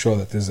just make sure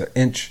that there's an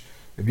inch.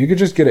 If you could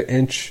just get an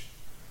inch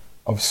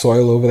of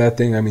soil over that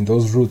thing, I mean,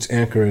 those roots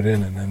anchor it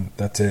in, and then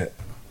that's it.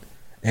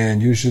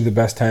 And usually the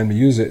best time to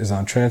use it is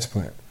on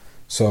transplant.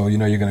 So, you're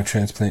going to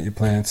transplant your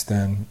plants,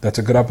 then that's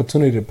a good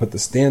opportunity to put the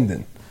stand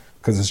in,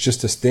 because it's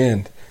just a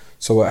stand.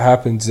 So what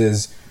happens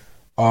is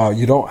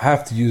you don't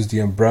have to use the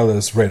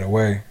umbrellas right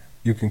away.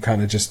 You can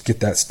kind of just get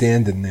that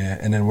stand in there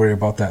and then worry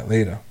about that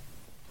later.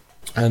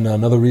 And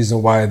another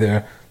reason why there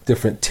are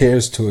different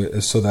tiers to it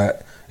is so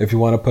that if you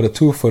want to put a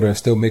 2-footer and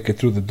still make it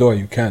through the door,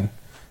 you can.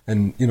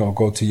 And,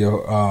 go to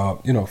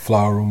your,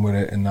 flower room with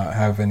it and not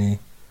have any,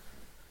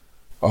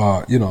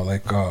 a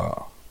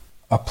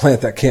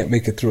plant that can't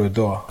make it through a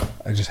door.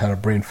 I just had a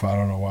brain fart, I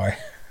don't know why.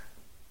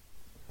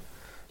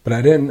 But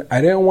I didn't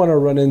want to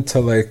run into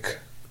like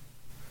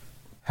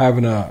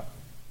having a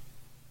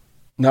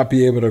not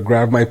be able to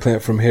grab my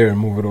plant from here and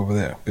move it over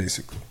there,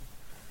 basically.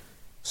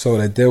 So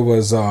what I did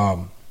was,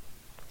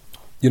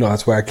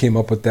 that's why I came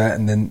up with that.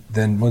 And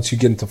then once you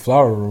get into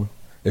flower room,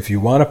 If you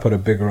want to put a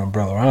bigger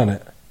umbrella on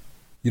it,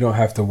 you don't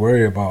have to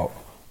worry about,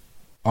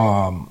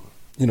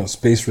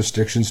 space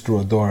restrictions through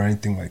a door or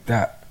anything like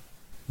that.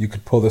 You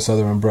could pull this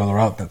other umbrella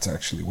out that's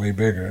actually way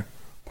bigger,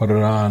 put it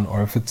on,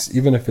 or if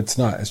it's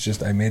not, it's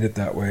just I made it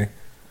that way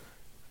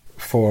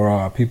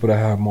for people to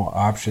have more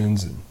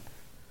options and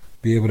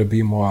be able to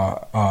be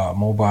more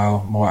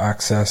mobile, more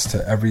access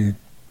to every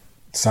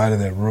side of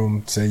their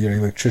room. Say your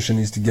electrician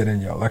needs to get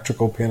in, your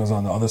electrical panels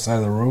on the other side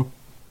of the room.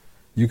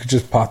 You could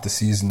just pop the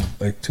C's in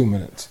like 2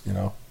 minutes,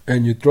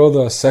 And you throw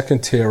the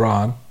second tier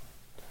on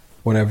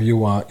whenever you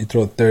want. You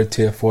throw the third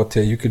tier, fourth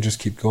tier. You could just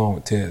keep going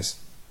with tiers.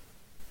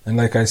 And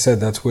like I said,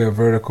 that's where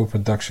vertical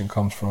production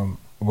comes from.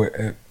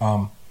 And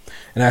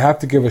I have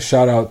to give a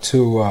shout out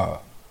to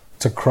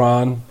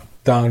Cron,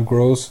 Don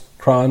Gross,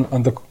 Cron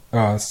under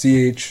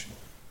CHRONE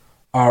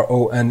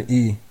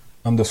 _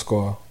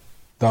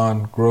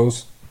 Don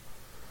Gross,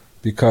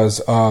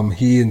 because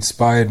he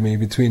inspired me.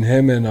 Between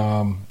him and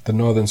the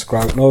Northern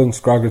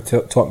Scrogger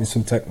taught me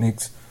some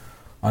techniques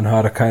on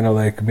how to kind of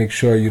like make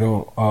sure you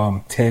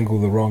don't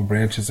tangle the wrong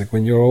branches. Like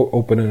when you're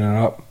opening it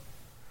up,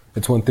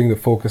 it's one thing to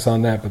focus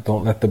on that, but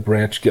don't let the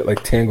branch get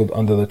like tangled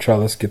under the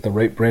trellis. Get the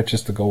right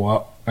branches to go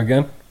up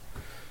again.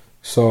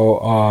 So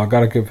I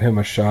gotta give him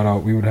a shout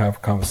out. We would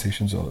have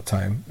conversations all the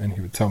time, and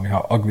he would tell me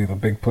how ugly the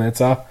big plants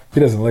are. He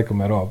doesn't like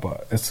them at all,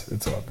 but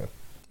it's all good.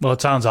 Well,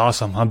 it sounds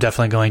awesome. I'm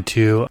definitely going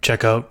to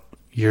check out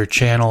your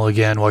channel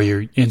again, or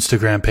your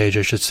Instagram page,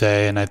 I should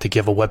say, and I think you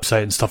have a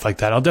website and stuff like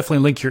that. I'll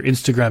definitely link your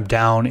Instagram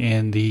down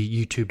in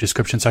the YouTube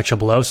description section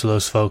below, so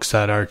those folks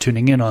that are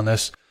tuning in on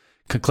this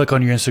can click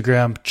on your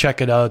Instagram,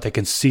 check it out. They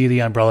can see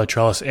the umbrella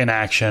trellis in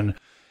action.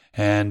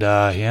 And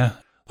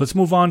let's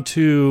move on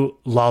to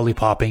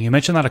lollipopping. You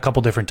mentioned that a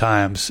couple different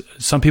times.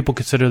 Some people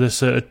consider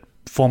this a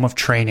form of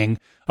training.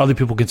 Other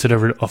people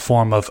consider it a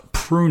form of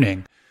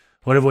pruning.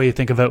 Whatever way you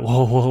think of it,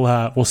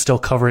 we'll still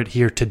cover it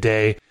here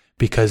today,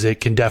 because it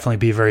can definitely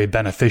be very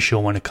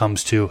beneficial when it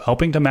comes to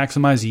helping to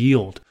maximize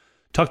yield.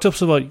 Talk to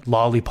us about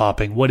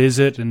lollipopping. What is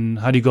it, and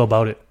how do you go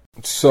about it?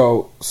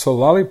 So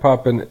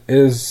lollipopping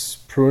is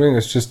pruning.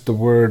 It's just the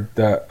word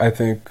that I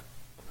think,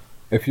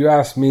 if you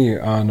ask me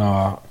on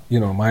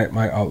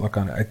my outlook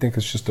on it, I think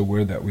it's just a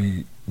word that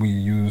we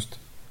used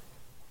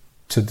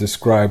to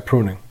describe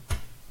pruning,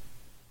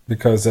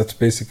 because that's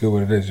basically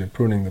what it is. You're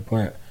pruning the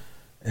plant.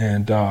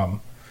 And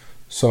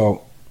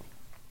so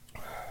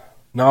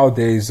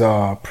nowadays,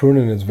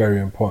 pruning is very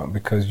important,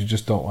 because you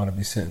just don't want to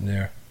be sitting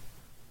there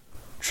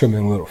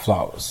trimming little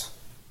flowers.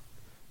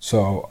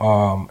 So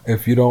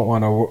if you don't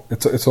want to,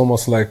 it's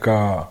almost like,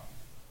 cry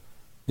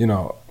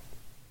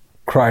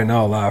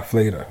now, laugh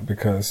later,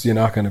 because you're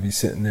not going to be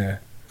sitting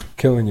there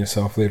killing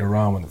yourself later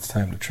on when it's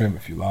time to trim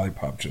if you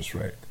lollipop just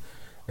right.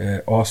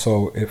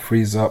 It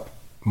frees up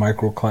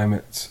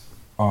microclimates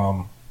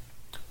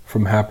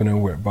from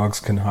happening, where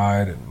bugs can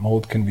hide and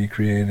mold can be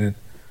created.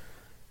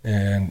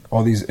 And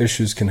all these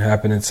issues can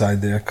happen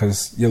inside there,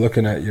 because you're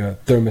looking at your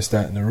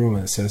thermostat in the room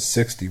and it says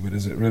 60, but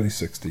is it really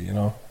 60,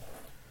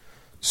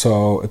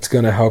 So it's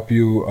going to help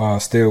you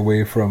stay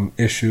away from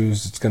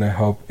issues. It's going to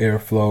help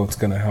airflow. It's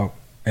going to help,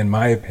 in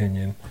my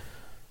opinion,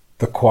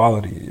 the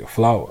quality of your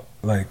flower.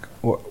 Like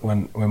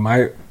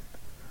I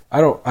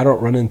don't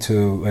run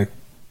into like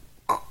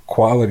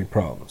quality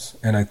problems,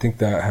 and I think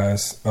that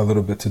has a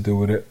little bit to do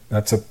with it.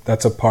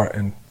 That's a part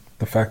in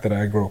the fact that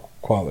I grow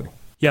quality.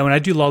 Yeah, when I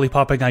do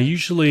lollipopping, I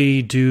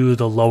usually do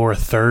the lower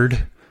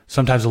third,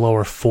 sometimes the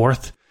lower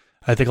fourth.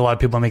 I think a lot of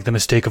people make the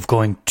mistake of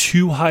going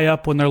too high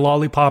up when they're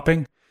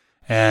lollipopping,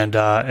 and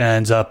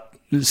ends up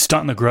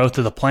stunting the growth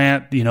of the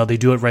plant. They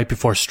do it right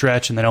before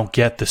stretch, and they don't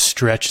get the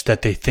stretch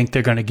that they think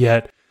they're going to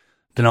get.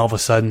 Then all of a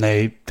sudden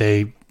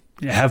they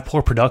have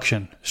poor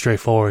production,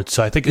 straightforward.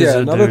 So I think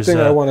another thing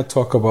I want to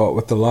talk about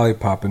with the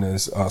lollipopping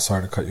is,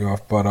 sorry to cut you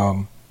off, but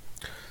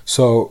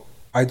so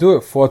I do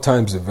it 4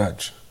 times a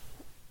veg.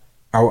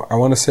 I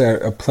want to say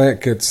a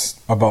plant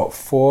gets about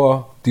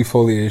 4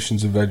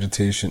 defoliations of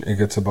vegetation. It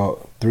gets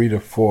about 3 to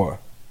 4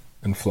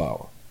 in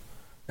flower.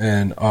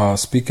 And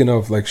speaking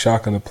of like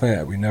shocking the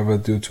plant, we never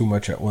do too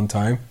much at one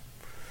time.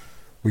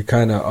 We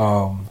kind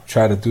of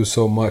try to do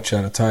so much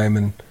at a time.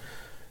 And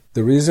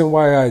the reason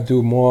why I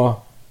do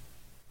more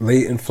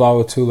late in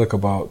flower too, like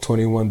about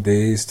 21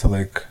 days to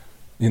like,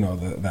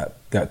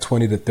 that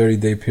 20 to 30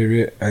 day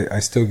period, I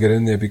still get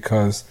in there,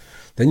 because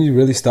then you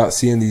really start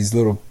seeing these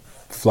little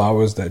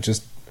flowers that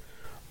just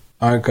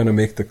aren't going to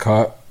make the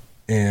cut.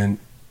 And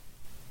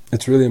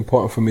it's really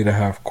important for me to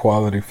have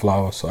quality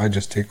flowers, so I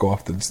just take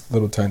off the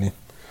little tiny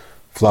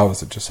flowers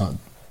that just aren't,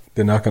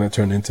 they're not going to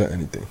turn into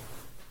anything.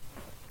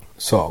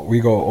 So we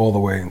go all the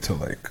way until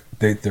like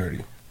day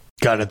 30.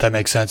 Got it. That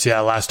makes sense.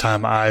 Yeah, last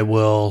time I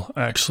will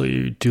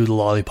actually do the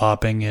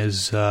lollipopping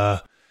is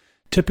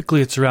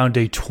typically it's around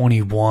day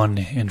 21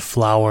 in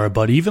flower,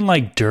 but even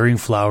like during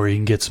flower you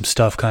can get some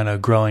stuff kind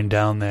of growing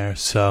down there.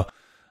 So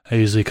I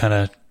usually kind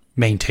of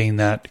maintain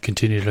that,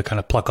 continue to kind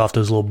of pluck off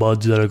those little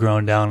buds that are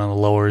growing down on the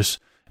lowers,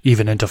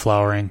 even into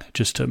flowering,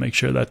 just to make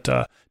sure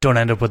that don't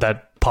end up with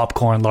that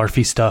popcorn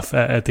larvae stuff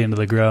at the end of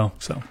the grow.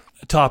 So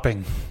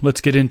topping.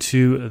 Let's get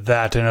into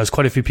that. And there's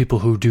quite a few people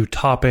who do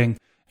topping,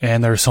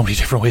 and there are so many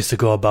different ways to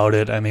go about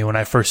it. I mean, when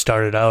I first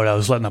started out, I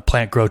was letting a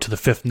plant grow to the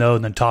 5th node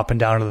and then topping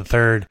down to the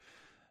 3rd.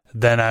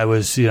 Then I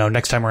was,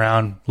 next time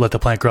around, let the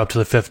plant grow up to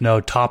the 5th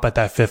node, top at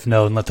that 5th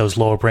node, and let those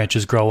lower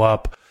branches grow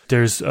up.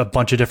 There's a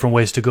bunch of different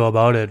ways to go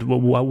about it.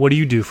 What do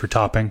you do for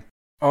topping?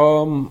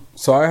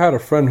 So I had a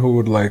friend who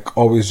would like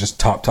always just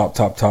top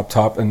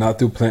and not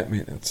do plant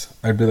maintenance.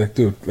 I'd be like,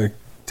 dude, like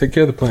take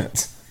care of the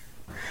plants.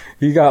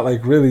 He got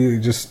like really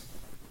just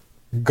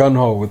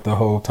gung-ho with the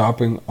whole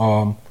topping.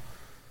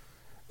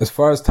 As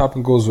far as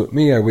topping goes with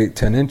me, I wait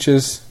 10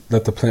 inches,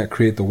 let the plant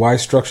create the Y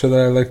structure that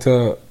I like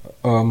to,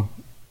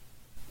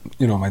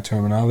 my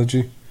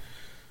terminology.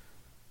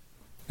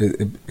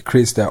 It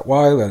creates that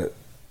Y, let it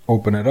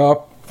open it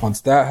up.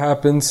 Once that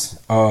happens,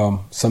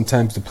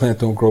 sometimes the plant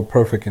don't grow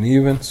perfect and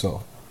even,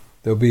 so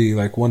there'll be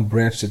like one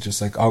branch that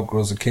just like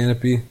outgrows the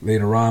canopy.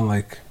 Later on,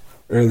 like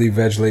early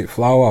veg, late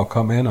flower, I'll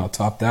come in, I'll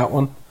top that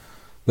one.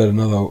 Let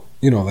another,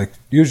 like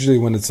usually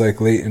when it's like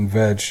late in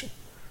veg,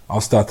 I'll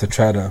start to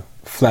try to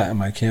flatten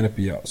my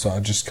canopy out. So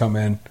I'll just come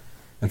in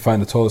and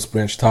find the tallest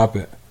branch, top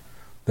it.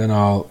 Then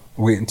I'll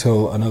wait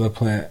until another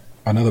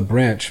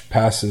branch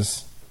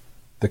passes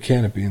the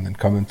canopy and then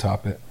come and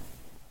top it.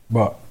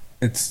 But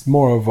it's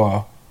more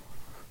of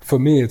for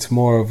me, it's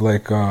more of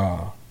like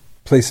a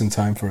place and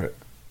time for it.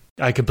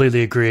 I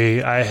completely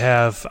agree.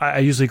 I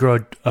usually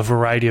grow a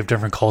variety of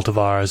different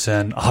cultivars,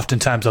 and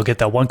oftentimes I'll get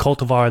that one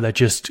cultivar that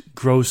just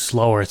grows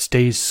slower. It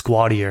stays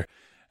squattier.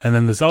 And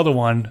then this other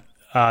one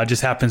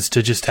just happens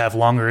to just have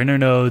longer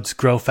internodes,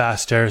 grow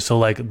faster. So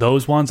like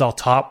those ones I'll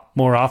top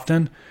more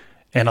often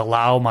and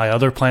allow my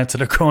other plants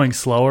that are growing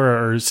slower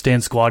or staying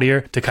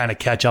squattier to kind of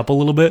catch up a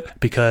little bit,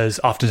 because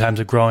oftentimes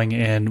they're growing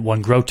in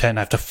one grow tent and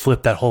I have to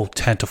flip that whole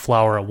tent to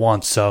flower at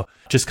once. So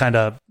just kind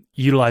of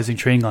utilizing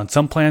training on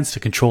some plants to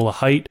control the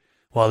height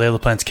while the other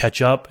plants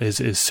catch up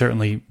is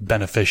certainly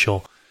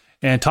beneficial.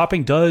 And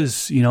topping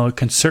does, it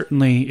can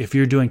certainly, if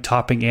you're doing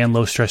topping and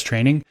low stress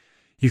training,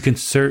 you can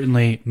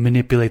certainly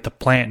manipulate the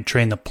plant and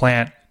train the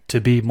plant to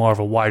be more of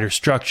a wider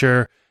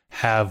structure,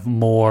 have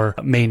more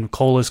main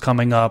colas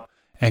coming up,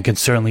 and can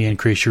certainly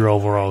increase your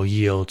overall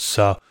yield.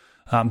 So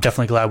I'm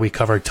definitely glad we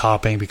covered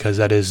topping, because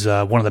that is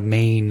one of the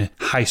main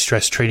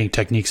high-stress training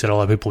techniques that a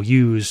lot of people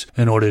use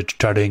in order to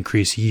try to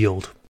increase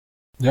yield.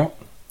 Yeah,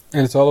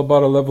 and it's all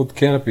about a leveled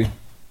canopy,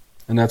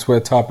 and that's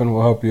where topping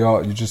will help you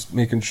out. You're just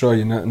making sure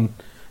you're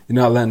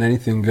not letting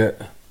anything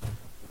get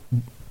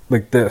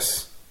like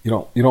this. You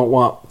don't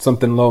want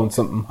something low and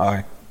something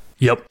high.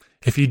 Yep.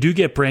 If you do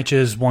get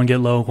branches, one get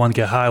low, one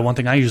get high, one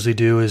thing I usually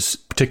do is,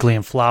 particularly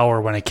in flower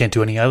when I can't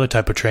do any other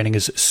type of training,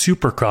 is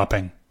super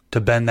cropping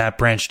to bend that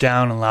branch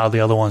down and allow the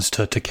other ones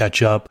to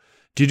catch up.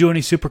 Do you do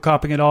any super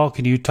cropping at all?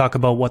 Can you talk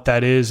about what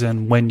that is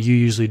and when you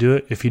usually do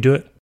it, if you do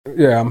it?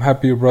 Yeah, I'm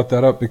happy you brought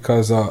that up,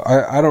 because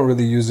I don't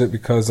really use it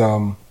because,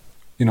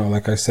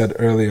 like I said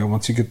earlier,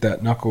 once you get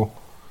that knuckle,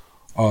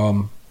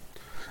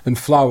 in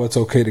flower it's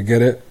okay to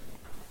get it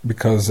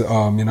because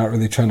you're not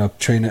really trying to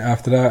train it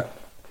after that.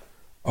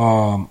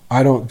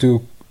 I don't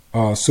do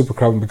super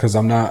cropping because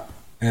I'm not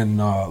in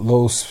a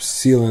low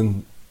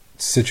ceiling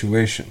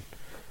situation.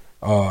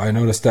 I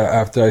noticed that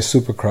after I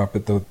super crop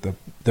it,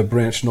 the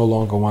branch no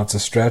longer wants to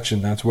stretch,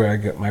 and that's where I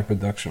get my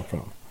production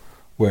from.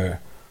 Where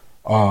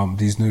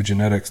these new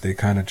genetics, they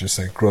kind of just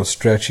like grow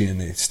stretchy and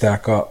they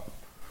stack up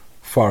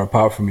far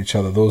apart from each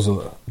other. Those are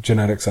the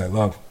genetics I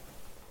love.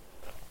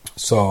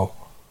 So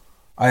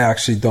I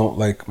actually don't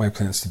like my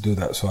plants to do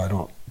that, so I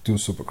don't do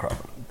super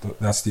cropping.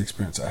 That's the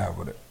experience I have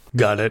with it.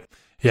 Got it.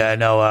 Yeah, I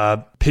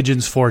know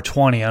Pigeons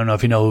 420. I don't know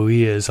if you know who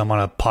he is. I'm on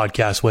a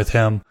podcast with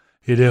him.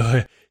 He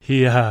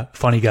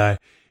funny guy.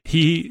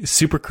 He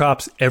super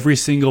crops every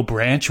single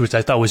branch, which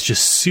I thought was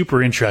just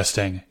super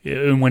interesting.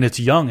 And when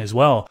it's young as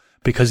well,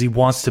 because he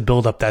wants to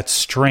build up that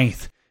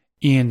strength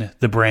in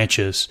the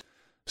branches.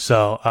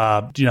 So,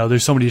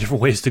 there's so many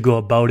different ways to go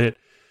about it.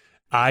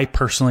 I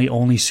personally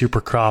only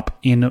super crop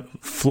in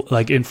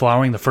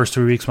flowering the first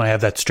 3 weeks when I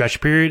have that stretch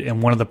period,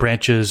 and one of the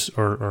branches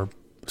or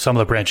some of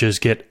the branches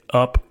get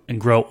up and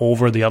grow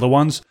over the other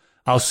ones.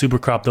 I'll super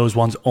crop those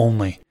ones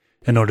only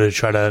in order to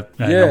try to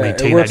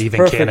maintain that even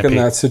canopy. Perfect in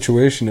that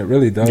situation. It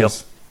really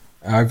does.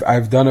 Yep.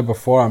 I've done it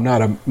before. I'm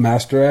not a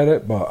master at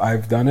it, but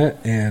I've done it,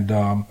 and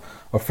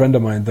a friend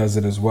of mine does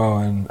it as well.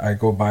 And I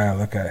go by, I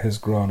look at his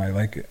grow, and I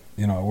like it.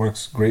 It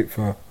works great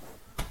for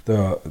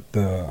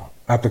the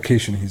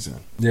application he's in.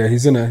 Yeah,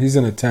 he's in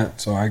a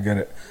tent, so I get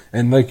it.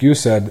 And like you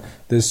said,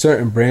 there's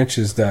certain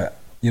branches that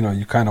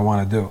you kind of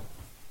want to do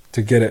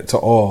to get it to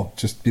all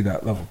just be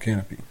that level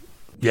canopy.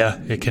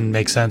 Yeah, it can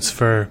make sense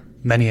for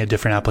many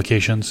different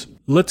applications.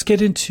 Let's get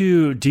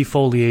into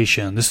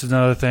defoliation. This is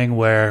another thing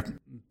where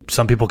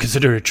some people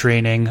consider it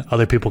training,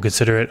 other people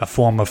consider it a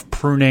form of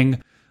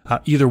pruning.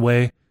 Either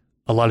way,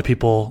 a lot of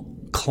people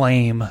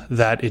claim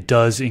that it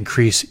does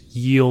increase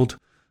yield.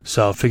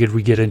 So I figured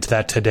we'd get into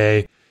that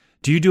today.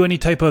 Do you do any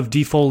type of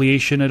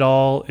defoliation at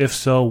all? If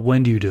so,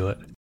 when do you do it?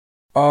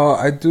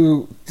 I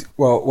do.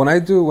 Well, when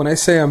I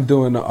say I'm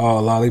doing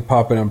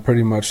lollipopping, I'm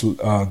pretty much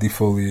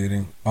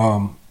defoliating.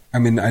 I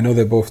mean, I know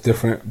they're both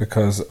different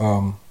because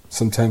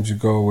sometimes you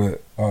go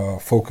with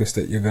focus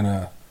that you're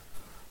gonna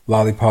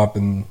lollipop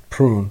and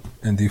prune,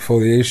 and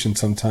defoliation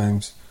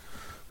sometimes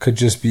could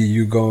just be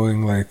you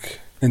going like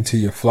into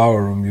your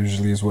flower room.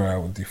 Usually is where I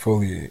would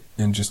defoliate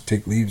and just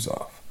take leaves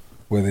off.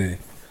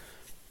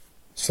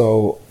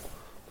 So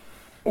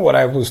what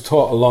I was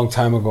taught a long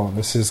time ago, and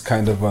this is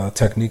kind of a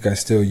technique I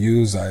still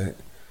use. I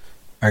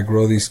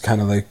grow these kind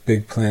of like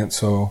big plants,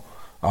 so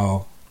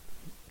I'll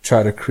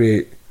try to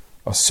create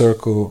a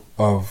circle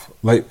of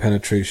light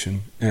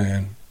penetration,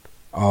 and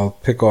I'll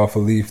pick off a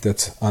leaf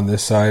that's on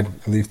this side,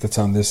 a leaf that's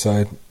on this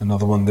side,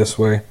 another one this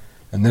way,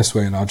 and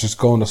I'll just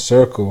go in a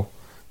circle,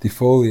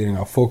 defoliating.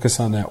 I'll focus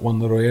on that one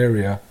little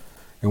area,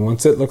 and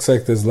once it looks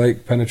like there's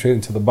light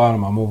penetrating to the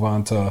bottom, I'll move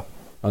on to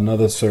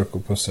another circle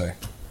per se.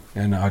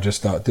 And I'll just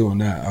start doing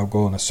that. I'll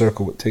go in a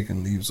circle with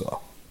taking leaves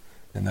off.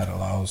 And that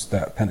allows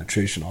that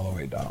penetration all the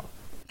way down.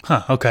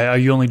 Huh, okay. Are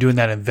you only doing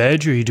that in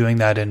veg, or are you doing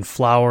that in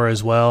flower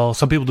as well?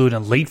 Some people do it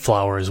in late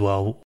flower as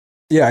well.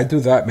 Yeah, I do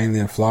that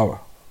mainly in flower.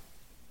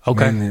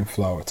 Okay. Mainly in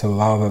flower, to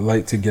allow the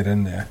light to get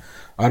in there.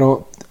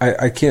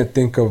 I can't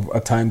think of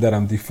a time that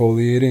I'm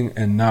defoliating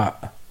and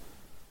not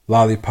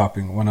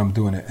lollipopping when I'm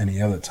doing it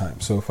any other time.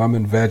 So if I'm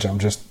in veg, I'm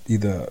just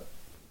either...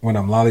 When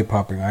I'm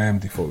lollipopping, I am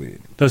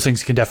defoliating. Those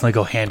things can definitely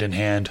go hand in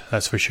hand,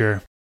 that's for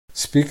sure.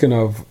 Speaking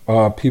of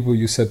people,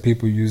 you said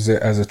people use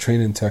it as a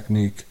training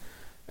technique,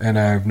 and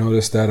I've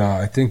noticed that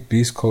I think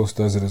Beast Coast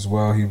does it as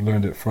well. He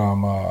learned it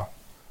from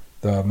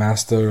the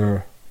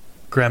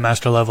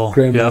Grandmaster level.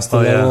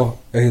 Level.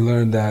 Yeah. He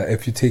learned that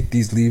if you take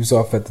these leaves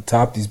off at the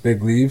top, these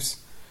big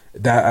leaves,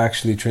 that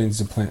actually trains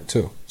the plant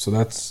too. So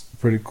that's a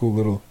pretty cool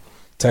little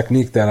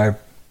technique that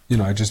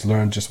I just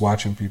learned just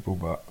watching people,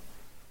 but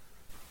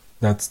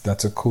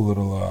that's a cool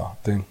little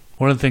thing.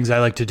 One of the things I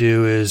like to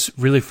do is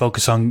really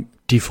focus on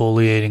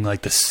defoliating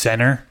like the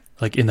center,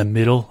 like in the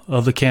middle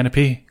of the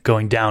canopy,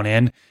 going down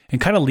in,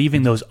 and kind of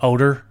leaving those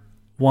outer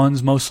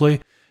ones mostly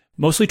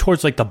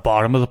towards like the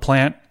bottom of the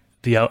plant,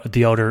 the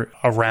outer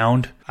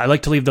around. I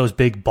like to leave those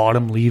big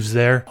bottom leaves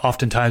there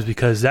oftentimes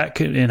because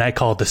and I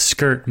call it the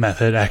skirt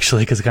method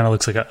actually, because it kind of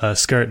looks like a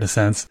skirt in a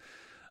sense.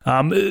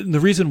 The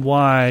reason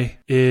why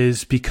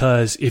is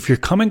because if you're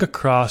coming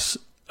across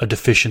a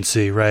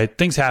deficiency, right?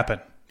 Things happen,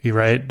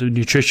 right? The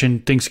nutrition,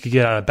 things could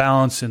get out of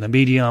balance in the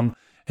medium,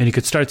 and you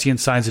could start seeing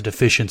signs of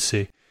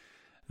deficiency.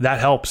 That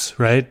helps,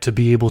 right? To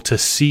be able to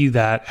see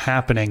that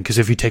happening, because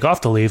if you take off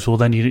the leaves, well,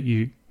 then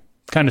you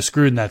kind of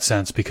screwed in that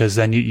sense, because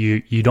then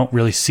you don't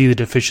really see the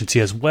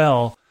deficiency as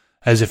well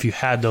as if you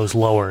had those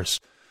lowers.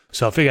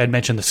 So I figured I'd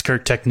mention the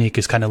skirt technique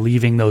is kind of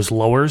leaving those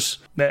lowers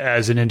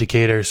as an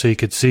indicator so you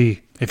could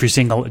see if you're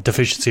seeing a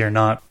deficiency or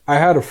not. I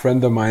had a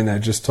friend of mine that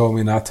just told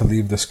me not to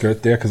leave the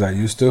skirt there because I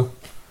used to.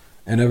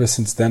 And ever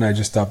since then, I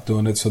just stopped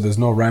doing it. So there's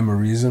no rhyme or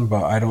reason,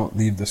 but I don't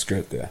leave the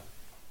skirt there.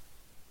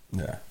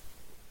 Yeah.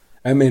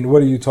 I mean,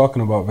 what are you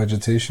talking about,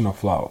 vegetation or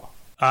flower?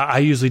 I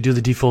usually do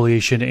the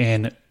defoliation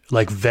in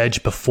like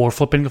veg before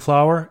flipping the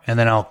flower, and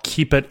then I'll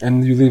keep it.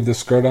 And you leave the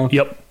skirt on?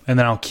 Yep. And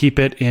then I'll keep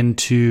it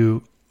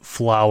into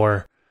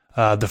flower.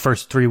 The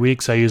first 3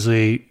 weeks, I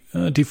usually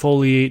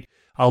defoliate.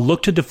 I'll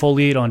look to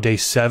defoliate on day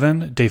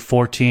 7, day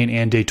 14,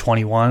 and day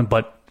 21,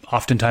 but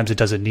oftentimes it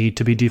doesn't need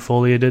to be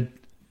defoliated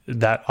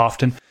that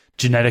often.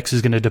 Genetics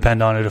is going to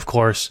depend on it, of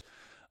course.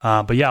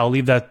 But yeah, I'll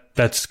leave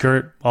that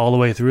skirt all the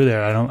way through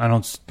there. I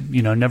don't,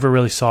 never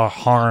really saw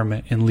harm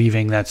in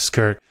leaving that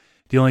skirt.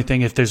 The only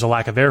thing, if there's a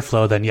lack of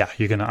airflow, then yeah,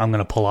 I'm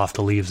gonna pull off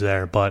the leaves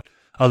there. But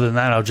other than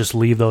that, I'll just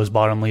leave those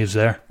bottom leaves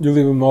there. You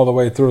leave them all the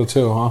way through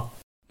too, huh?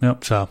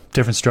 Yep. So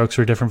different strokes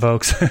for different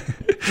folks.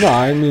 No,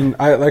 I mean,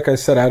 like I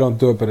said, I don't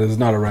do it, but there's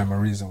not a rhyme or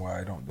reason why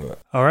I don't do it.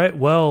 All right.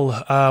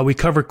 Well, we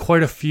covered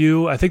quite a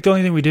few. I think the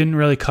only thing we didn't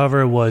really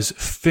cover was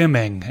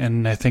fimming,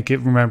 and I think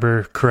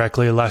remember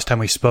correctly, last time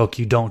we spoke,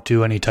 you don't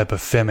do any type of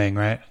fimming,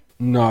 right?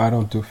 No, I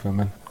don't do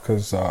fimming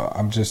because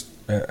I'm just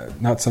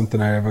not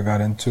something I ever got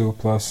into.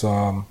 Plus,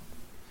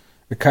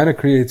 it kind of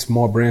creates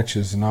more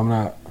branches, and I'm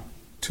not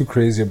too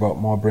crazy about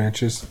more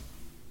branches.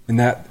 In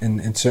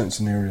certain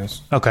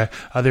scenarios. Okay.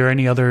 Are there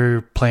any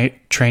other plant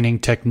training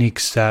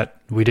techniques that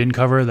we didn't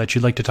cover that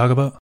you'd like to talk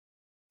about?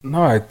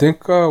 No, I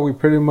think we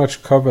pretty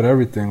much covered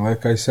everything.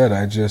 Like I said,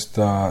 I just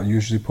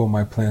usually pull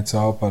my plants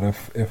out, but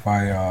if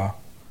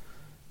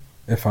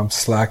I'm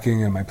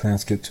slacking and my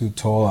plants get too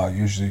tall, I'll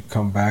usually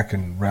come back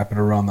and wrap it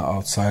around the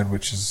outside,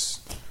 which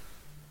is,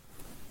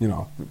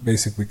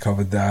 basically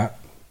covered that.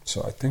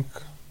 So I think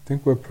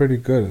we're pretty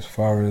good as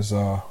far as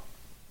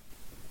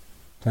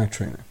plant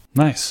training.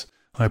 Nice.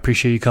 I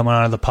appreciate you coming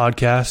on the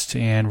podcast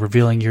and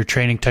revealing your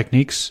training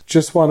techniques.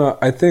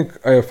 I think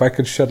if I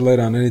could shed light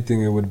on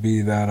anything, it would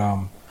be that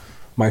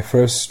my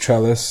first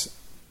trellis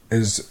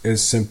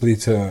is simply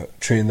to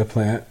train the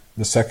plant.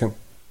 The second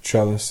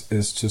trellis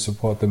is to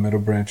support the middle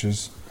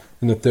branches.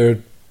 And the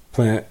third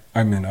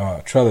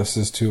trellis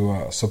is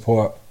to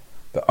support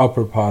the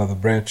upper part of the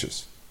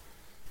branches.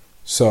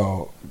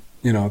 So,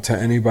 to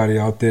anybody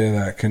out there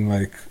that can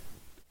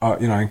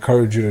I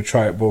encourage you to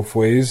try it both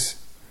ways.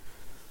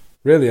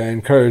 Really, I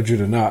encourage you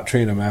to not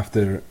train them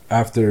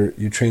after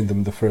you trained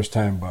them the first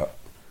time. But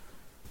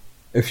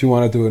if you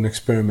want to do an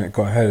experiment,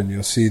 go ahead, and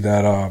you'll see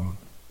that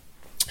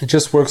it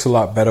just works a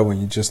lot better when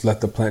you just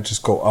let the plant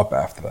just go up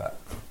after that.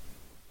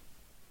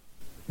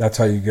 That's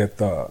how you get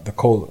the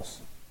colas.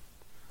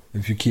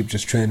 If you keep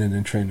just training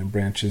and training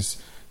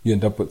branches, you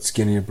end up with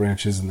skinnier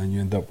branches, and then you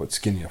end up with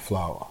skinnier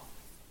flower.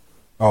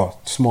 Oh,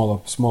 smaller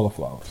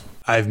flowers.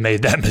 I've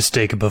made that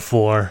mistake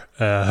before,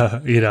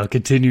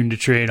 continuing to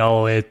train all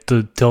the way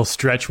till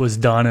stretch was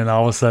done, and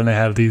all of a sudden I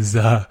have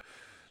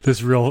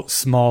this real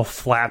small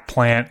flat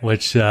plant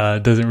which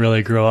doesn't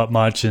really grow up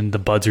much, and the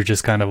buds are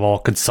just kind of all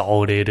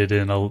consolidated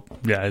and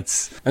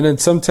it's. And then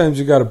sometimes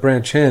you got a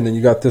branch here, and then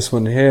you got this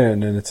one here,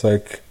 and then it's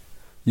like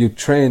you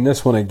train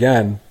this one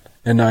again,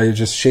 and now you're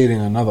just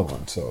shading another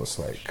one. So it's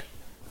like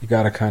you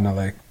got to kind of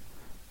like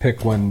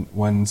pick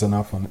when's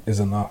enough is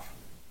enough.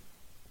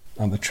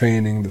 On the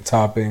training, the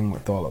topping,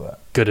 with all of that.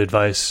 Good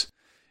advice.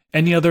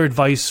 Any other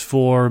advice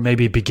for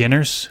maybe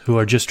beginners who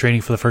are just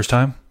training for the first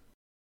time?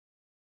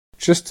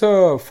 Just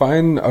to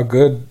find a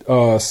good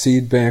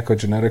seed bank or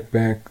genetic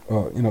bank,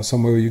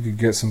 somewhere where you could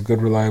get some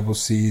good reliable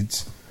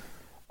seeds.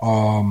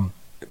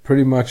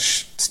 Pretty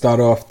much start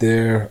off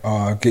there,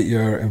 get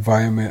your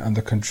environment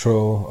under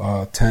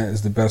control. Tent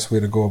is the best way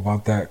to go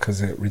about that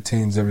because it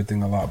retains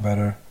everything a lot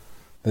better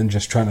than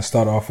just trying to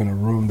start off in a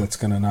room that's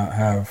going to not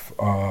have...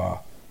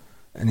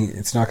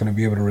 it's not going to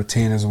be able to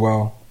retain as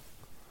well.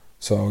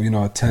 So,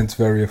 a tent's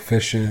very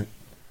efficient.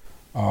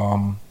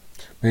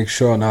 Make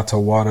sure not to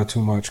water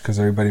too much because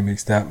everybody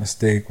makes that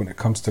mistake. When it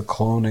comes to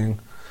cloning,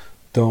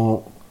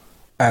 don't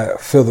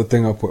fill the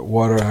thing up with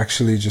water.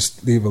 Actually,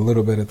 just leave a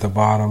little bit at the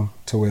bottom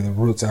to where the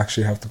roots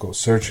actually have to go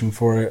searching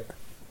for it.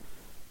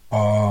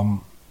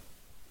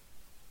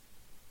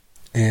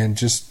 And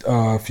just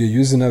if you're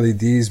using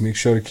LEDs, make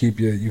sure to keep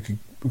you could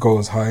go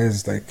as high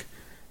as like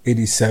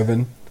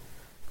 87.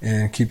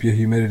 And keep your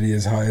humidity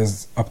as high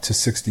as up to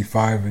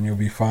 65, and you'll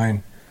be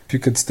fine. If you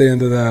could stay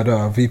under that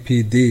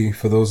VPD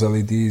for those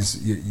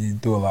LEDs, you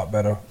do a lot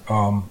better.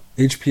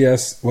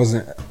 HPS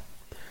wasn't.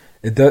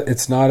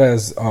 It's not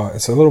as.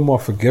 It's a little more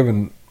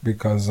forgiving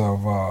because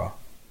of.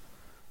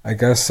 I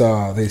guess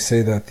they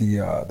say that the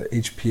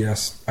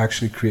HPS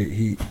actually create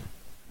heat.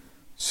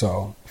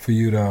 So for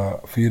you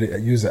to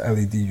use a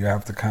LED, you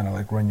have to kind of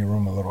like run your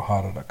room a little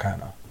hotter to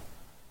kind of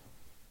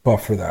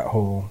buffer that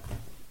whole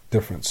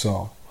difference.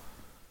 So.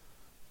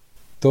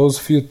 Those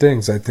few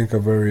things I think are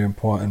very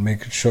important.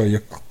 Making sure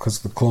because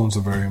the clones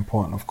are very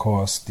important, of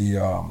course.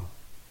 Your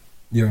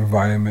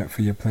environment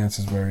for your plants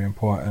is very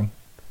important.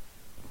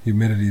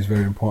 Humidity is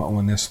very important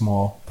when they're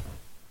small.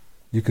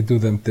 You could do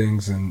them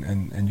things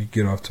and you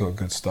get off to a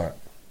good start.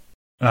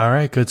 All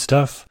right, good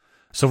stuff.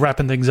 So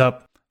wrapping things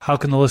up, how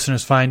can the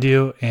listeners find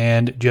you?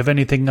 And do you have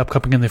anything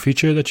upcoming in the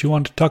future that you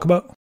want to talk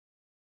about?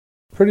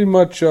 Pretty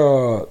much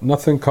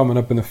nothing coming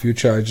up in the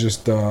future. I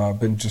just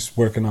been just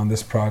working on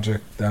this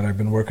project that I've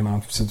been working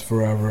on since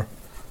forever.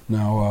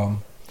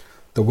 Now,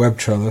 the web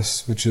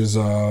trellis, which is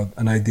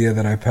an idea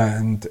that I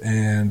patented,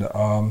 and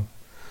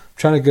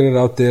trying to get it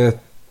out there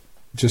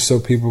just so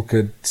people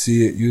could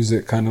see it, use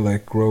it, kind of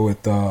like grow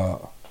it.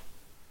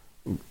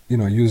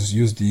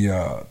 Use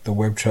the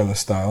web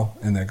trellis style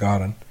in their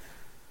garden.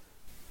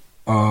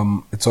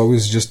 It's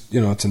always just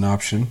it's an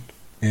option,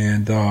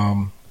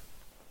 and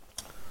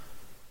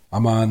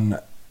I'm on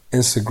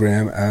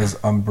Instagram as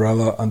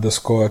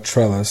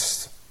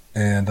umbrella_trellis,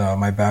 and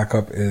my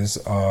backup is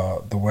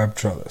the web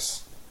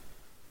trellis.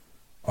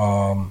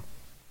 I'm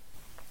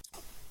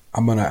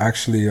gonna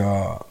actually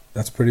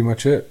that's pretty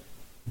much it.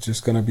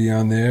 Just gonna be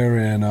on there,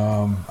 and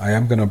I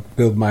am gonna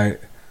build my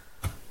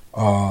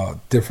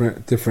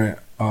different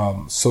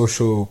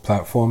social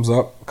platforms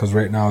up, because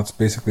right now it's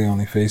basically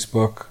only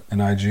Facebook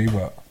and IG,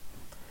 but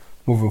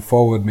moving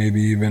forward, maybe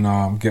even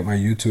get my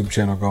YouTube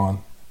channel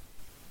going.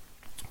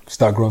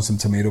 Start growing some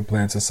tomato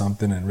plants or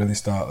something, and really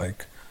start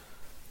like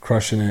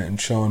crushing it and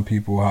showing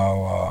people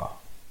how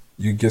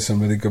you get some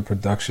really good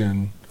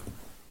production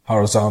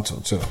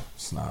horizontal too.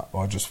 It's not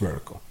all just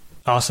vertical.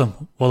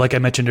 Awesome. Well, like I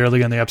mentioned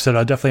earlier in the episode,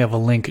 I'll definitely have a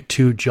link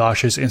to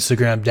Josh's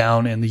Instagram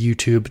down in the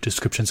YouTube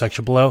description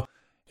section below.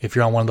 If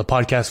you're on one of the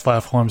podcast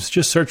platforms,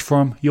 just search for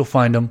him. You'll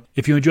find him.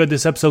 If you enjoyed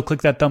this episode,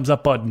 click that thumbs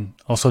up button.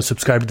 Also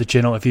subscribe to the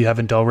channel if you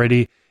haven't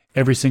already.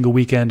 Every single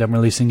weekend, I'm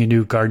releasing a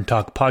new Garden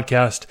Talk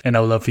podcast, and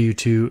I would love for you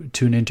to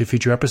tune into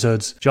future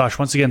episodes. Josh,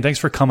 once again, thanks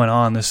for coming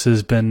on. This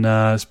has been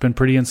it's been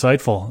pretty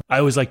insightful. I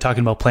always like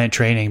talking about plant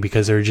training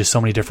because there are just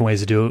so many different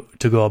ways to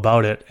go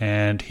about it,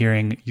 and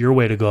hearing your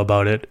way to go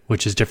about it,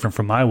 which is different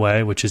from my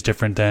way, which is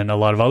different than a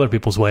lot of other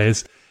people's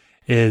ways,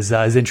 is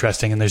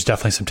interesting, and there's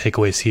definitely some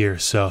takeaways here.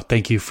 So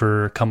thank you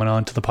for coming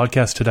on to the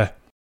podcast today.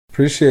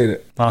 Appreciate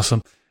it.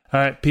 Awesome. All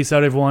right, peace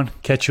out, everyone.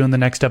 Catch you in the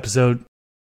next episode.